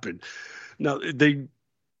what happened. Now, they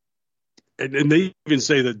even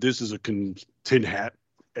say that this is a tin hat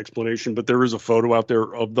explanation, but there is a photo out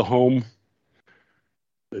there of the home.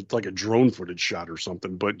 It's like a drone footage shot or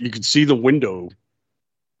something, but you can see the window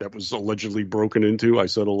that was allegedly broken into. I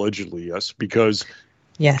said allegedly, yes, because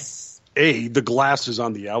the glass is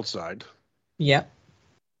on the outside. Yep.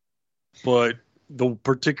 But the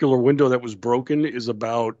particular window that was broken is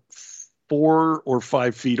about 4 or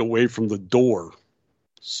 5 feet away from the door.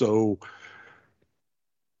 So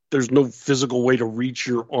there's no physical way to reach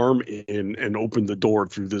your arm in and open the door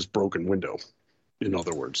through this broken window. In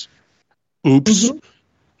other words, oops.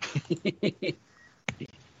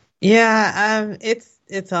 Yeah,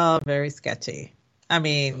 it's all very sketchy. I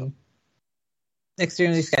mean,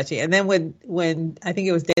 extremely sketchy. And then when I think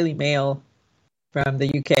it was Daily Mail from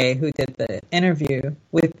the UK who did the interview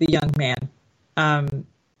with the young man, a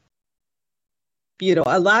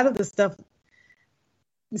lot of the stuff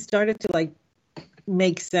started to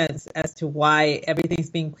make sense as to why everything's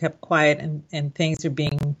being kept quiet and things are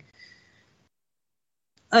being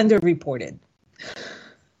underreported.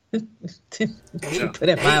 To put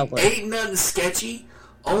it mildly. Ain't nothing sketchy.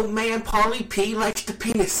 Old man Paulie P likes the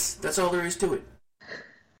penis. That's all there is to it.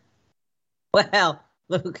 Well,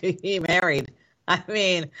 look, he married. I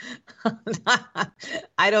mean,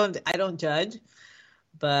 I don't judge,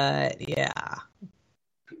 but yeah.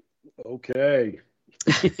 Okay.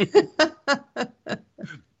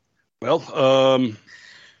 Well,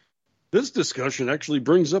 this discussion actually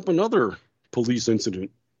brings up another police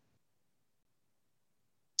incident.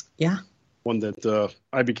 Yeah. One that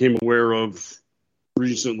I became aware of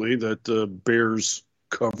recently that bears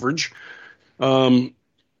coverage.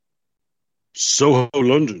 Soho,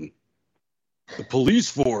 London. The police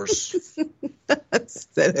force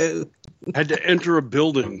had to enter a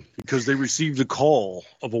building because they received a call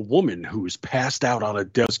of a woman who was passed out on a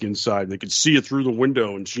desk inside. They could see it through the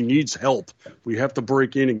window, and she needs help. We have to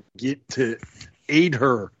break in and get to aid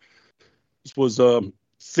her. This was a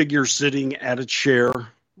figure sitting at a chair,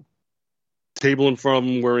 table in front of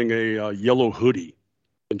him, wearing a yellow hoodie,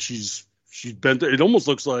 and she's bent. It almost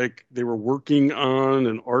looks like they were working on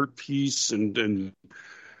an art piece, and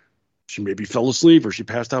she maybe fell asleep or she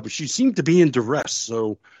passed out, but she seemed to be in duress.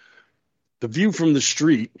 So the view from the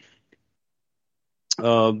street,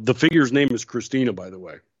 the figure's name is Christina, by the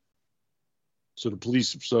way. So the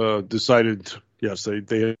police decided, yes,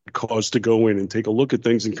 they had cause to go in and take a look at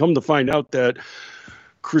things, and come to find out that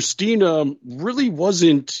Christina really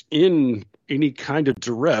wasn't in any kind of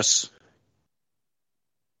duress,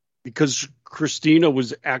 because Christina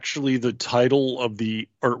was actually the title of the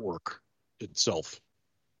artwork itself.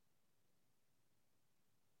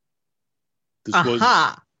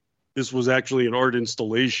 This was actually an art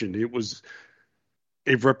installation. It was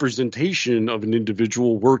a representation of an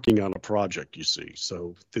individual working on a project, you see.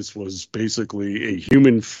 So this was basically a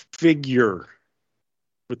human figure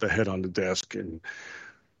with the head on the desk. And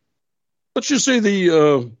let's just say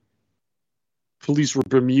the police were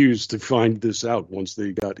bemused to find this out once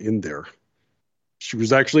they got in there. She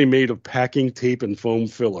was actually made of packing tape and foam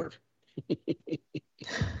filler.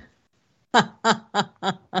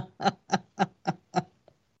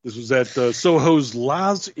 This was at Soho's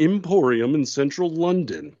Laz Emporium in central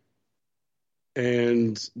London.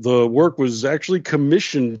 And the work was actually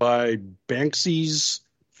commissioned by Banksy's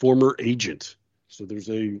former agent. So there's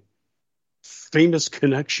a famous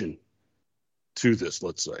connection to this,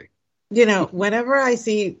 let's say. You know, whenever I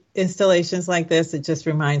see installations like this, it just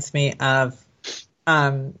reminds me of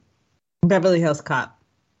Beverly Hills Cop.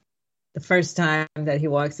 The first time that he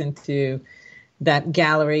walks into that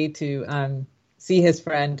gallery to see his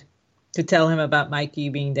friend, to tell him about Mikey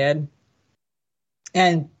being dead.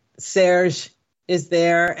 And Serge is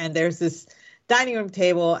there, and there's this dining room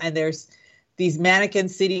table, and there's these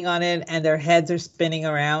mannequins sitting on it, and their heads are spinning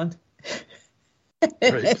around.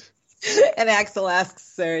 Right. And Axel asks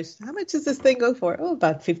Serge, how much does this thing go for? Oh,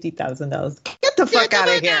 about $50,000. Get the fuck out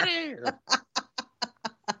of here.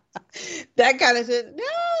 That kind of shit. No,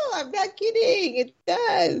 I'm not kidding. It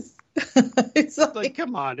does. It's Like,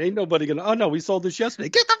 come on, ain't nobody gonna. Oh no, we sold this yesterday.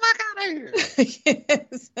 Get the fuck out of here.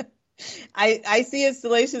 Yes. I see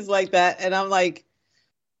installations like that, and I'm like,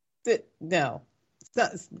 no.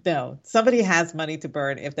 Somebody has money to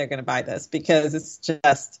burn if they're going to buy this, because it's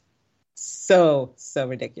just so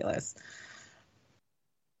ridiculous.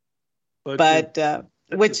 But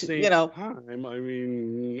which, you know, time, I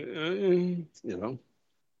mean, you know,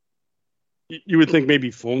 you would think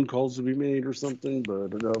maybe phone calls would be made or something,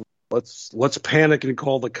 but let's panic and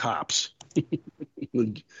call the cops.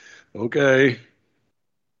 Okay,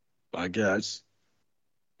 I guess.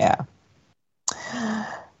 Yeah.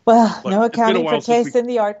 Well, But no it's been a accounting while for since taste in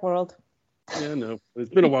the art world. Yeah, no, it's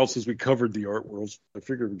been a while since we covered the art world. I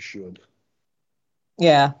figured we should.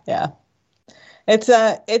 Yeah. It's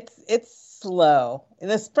slow. In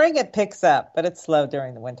the spring it picks up, but it's slow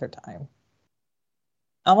during the winter time.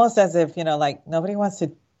 Almost as if, you know, like nobody wants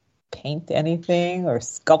to paint anything or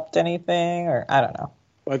sculpt anything, or I don't know.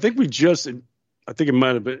 I think it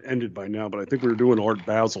might have been ended by now, but I think we were doing Art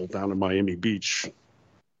Basel down in Miami Beach.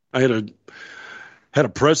 I had a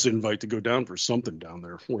press invite to go down for something down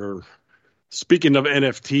there where, speaking of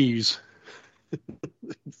NFTs,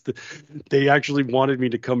 they actually wanted me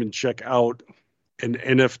to come and check out an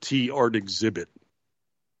NFT art exhibit.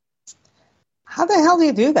 How the hell do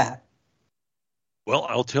you do that? Well,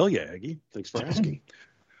 I'll tell you, Aggie. Thanks for asking.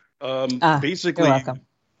 Basically, you're welcome.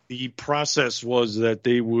 The process was that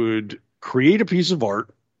they would create a piece of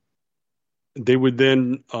art. They would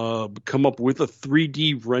then come up with a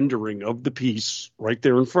 3D rendering of the piece right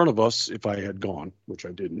there in front of us if I had gone, which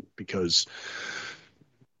I didn't, because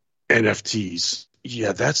NFTs.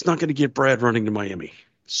 Yeah, that's not going to get Brad running to Miami.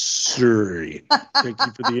 Sorry. Thank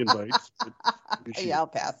you for the invite. Yeah, I'll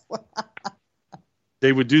pass.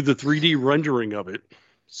 They would do the 3D rendering of it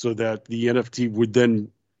so that the NFT would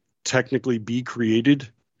then technically be created.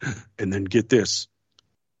 And then get this,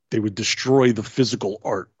 they would destroy the physical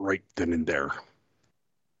art right then and there.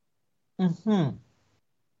 Mm-hmm.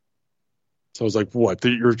 So I was like, what?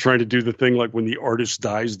 You're trying to do the thing like when the artist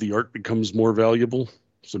dies, the art becomes more valuable?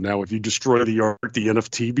 So now if you destroy the art, the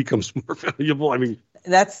NFT becomes more valuable? I mean,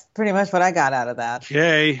 that's pretty much what I got out of that.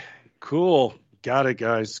 Okay, cool. Got it,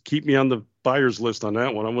 guys. Keep me on the buyer's list on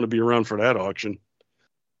that one. I want to be around for that auction.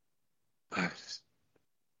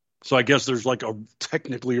 So I guess there's like a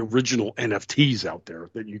technically original NFTs out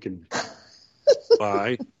there that you can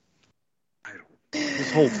buy.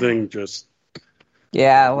 This whole thing just...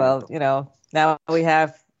 Yeah, well, you know, now we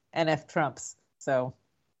have NF Trumps, so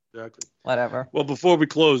exactly. Whatever. Well, before we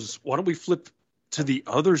close, why don't we flip to the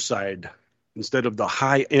other side instead of the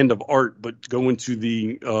high end of art, but go into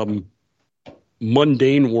the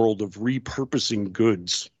mundane world of repurposing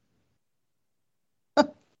goods.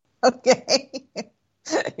 Okay.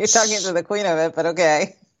 You're talking to the queen of it, but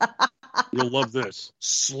okay. You'll love this.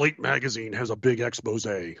 Slate magazine has a big expose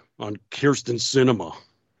on Kyrsten Sinema,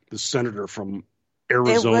 the senator from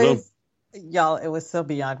Arizona. It was so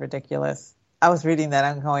beyond ridiculous. I was reading that.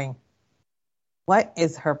 I'm going, what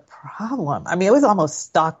is her problem? I mean, it was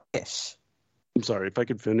almost stockish. I'm sorry, if I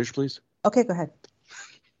could finish, please. Okay, go ahead.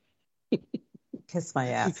 Kiss my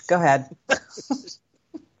ass. Go ahead.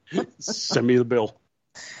 Send me the bill.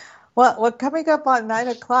 Well, we're coming up on 9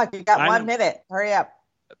 o'clock. You got 1 minute. Hurry up.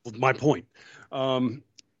 My point.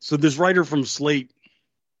 So this writer from Slate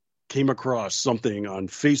came across something on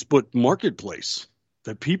Facebook Marketplace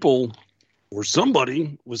that people or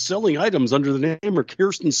somebody was selling items under the name of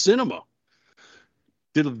Kyrsten Sinema.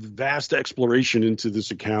 did a vast exploration into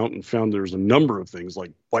this account and found there's a number of things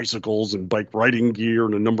like bicycles and bike riding gear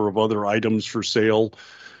and a number of other items for sale.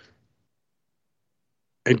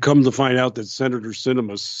 And come to find out that Senator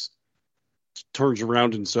Sinema turns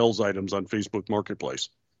around and sells items on Facebook Marketplace.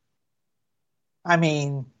 I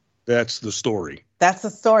mean, that's the story. That's the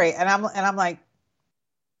story. And I'm like,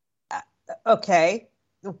 okay,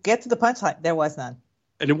 get to the punchline. There was none.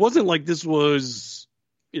 And it wasn't like this was,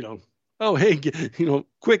 oh, hey,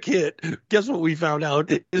 quick hit. Guess what we found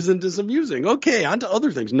out? Isn't this amusing? Okay, on to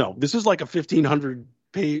other things. No, this is like a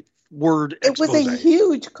 1,500-page word expose. It was a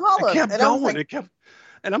huge column. It kept going.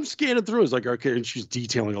 And I'm scanning through. It's like, okay, and she's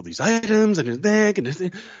detailing all these items and his neck and his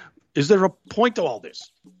thing. Is there a point to all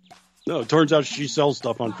this? No, it turns out she sells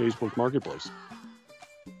stuff on Facebook Marketplace.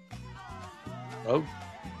 Oh,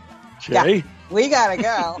 okay. Yeah, we gotta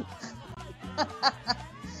go.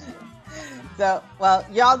 So, well,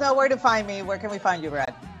 y'all know where to find me. Where can we find you,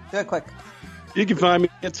 Brad? Do it quick. You can find me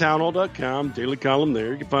at townhall.com, daily column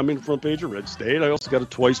there. You can find me on the front page of Red State. I also got a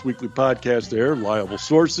twice-weekly podcast there, Reliable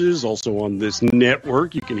Sources, also on this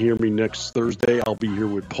network. You can hear me next Thursday. I'll be here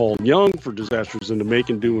with Paul Young for Disasters in the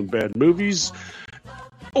Making, Doing Bad Movies.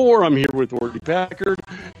 Or I'm here with Ordy Packard.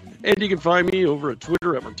 And you can find me over at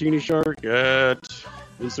Twitter at Martini Shark, at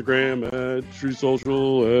Instagram, at True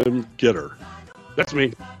Social, and Getter. That's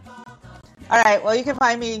me. All right. Well, you can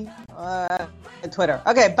find me on Twitter.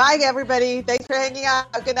 Okay. Bye, everybody. Thanks for hanging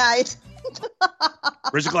out. Good night.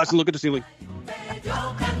 Raise a glass and look at the ceiling.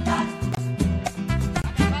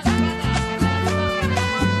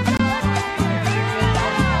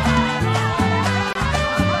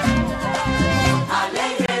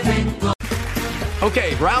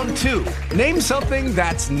 Okay, round two. Name something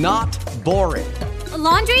that's not boring. A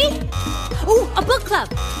laundry? Ooh, a book club.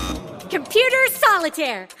 Computer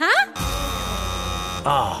solitaire, huh?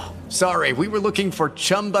 Ah, oh, sorry, we were looking for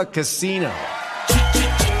Chumba Casino.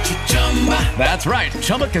 That's right,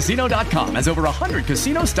 ChumbaCasino.com has over 100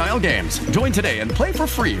 casino-style games. Join today and play for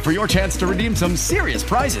free for your chance to redeem some serious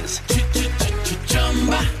prizes.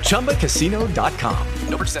 ChumbaCasino.com.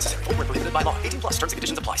 No purchase necessary. Void where prohibited by law. 18+ terms and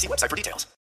conditions apply. See website for details.